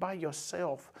things by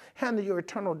yourself, handle your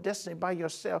eternal destiny by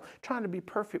yourself, trying to be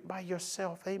perfect by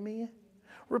yourself. Amen?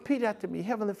 Repeat after me.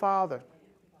 Heavenly Father,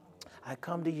 I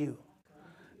come to you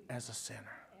as a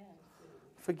sinner.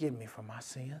 Forgive me for my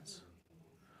sins.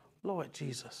 Lord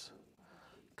Jesus,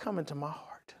 come into my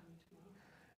heart.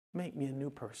 Make me a new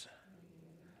person,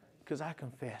 because I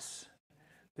confess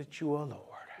that you are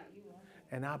Lord,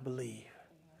 and I believe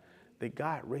that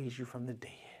God raised you from the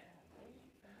dead.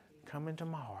 Come into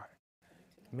my heart,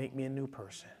 make me a new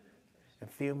person, and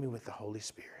fill me with the Holy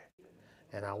Spirit.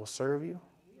 And I will serve you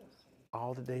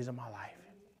all the days of my life.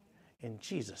 In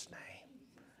Jesus' name,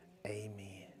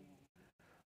 amen.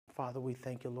 Father, we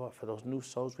thank you, Lord, for those new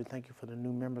souls. We thank you for the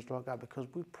new members, Lord God, because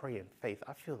we pray in faith.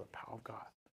 I feel the power of God.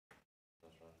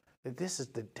 That this is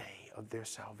the day of their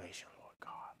salvation, Lord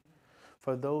God.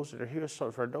 For those that are here,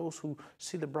 so for those who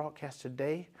see the broadcast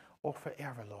today or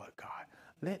forever, Lord God,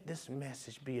 let this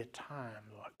message be a time,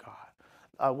 Lord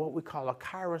God, what we call a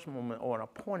kairos moment or an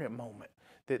appointed moment,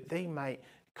 that they might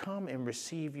come and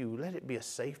receive you. Let it be a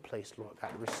safe place, Lord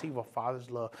God, to receive a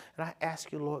Father's love. And I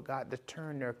ask you, Lord God, to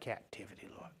turn their captivity,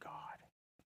 Lord God.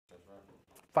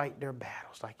 Fight their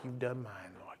battles like you've done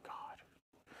mine, Lord God.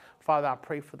 Father, I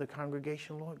pray for the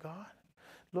congregation, Lord God.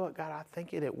 Lord God, I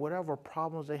thank you that whatever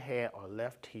problems they had are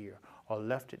left here or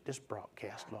left at this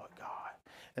broadcast, Lord God.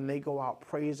 And they go out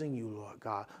praising you, Lord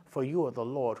God, for you are the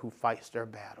Lord who fights their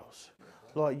battles.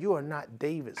 Lord, you are not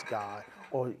David's God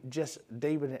or just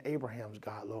David and Abraham's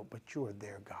God, Lord, but you are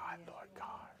their God, Lord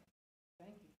God.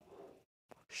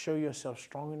 Show yourself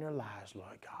strong in their lives,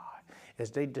 Lord God, as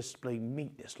they display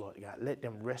meekness, Lord God. Let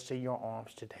them rest in your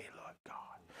arms today, Lord God.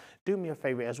 Do me a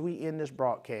favor, as we end this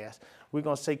broadcast, we're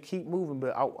going to say keep moving,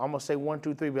 but I'm going to say 1,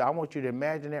 2, 3, but I want you to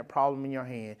imagine that problem in your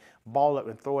hand, ball up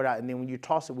and throw it out, and then when you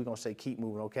toss it, we're going to say keep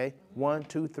moving, okay? 1,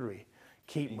 2, 3,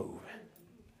 keep moving.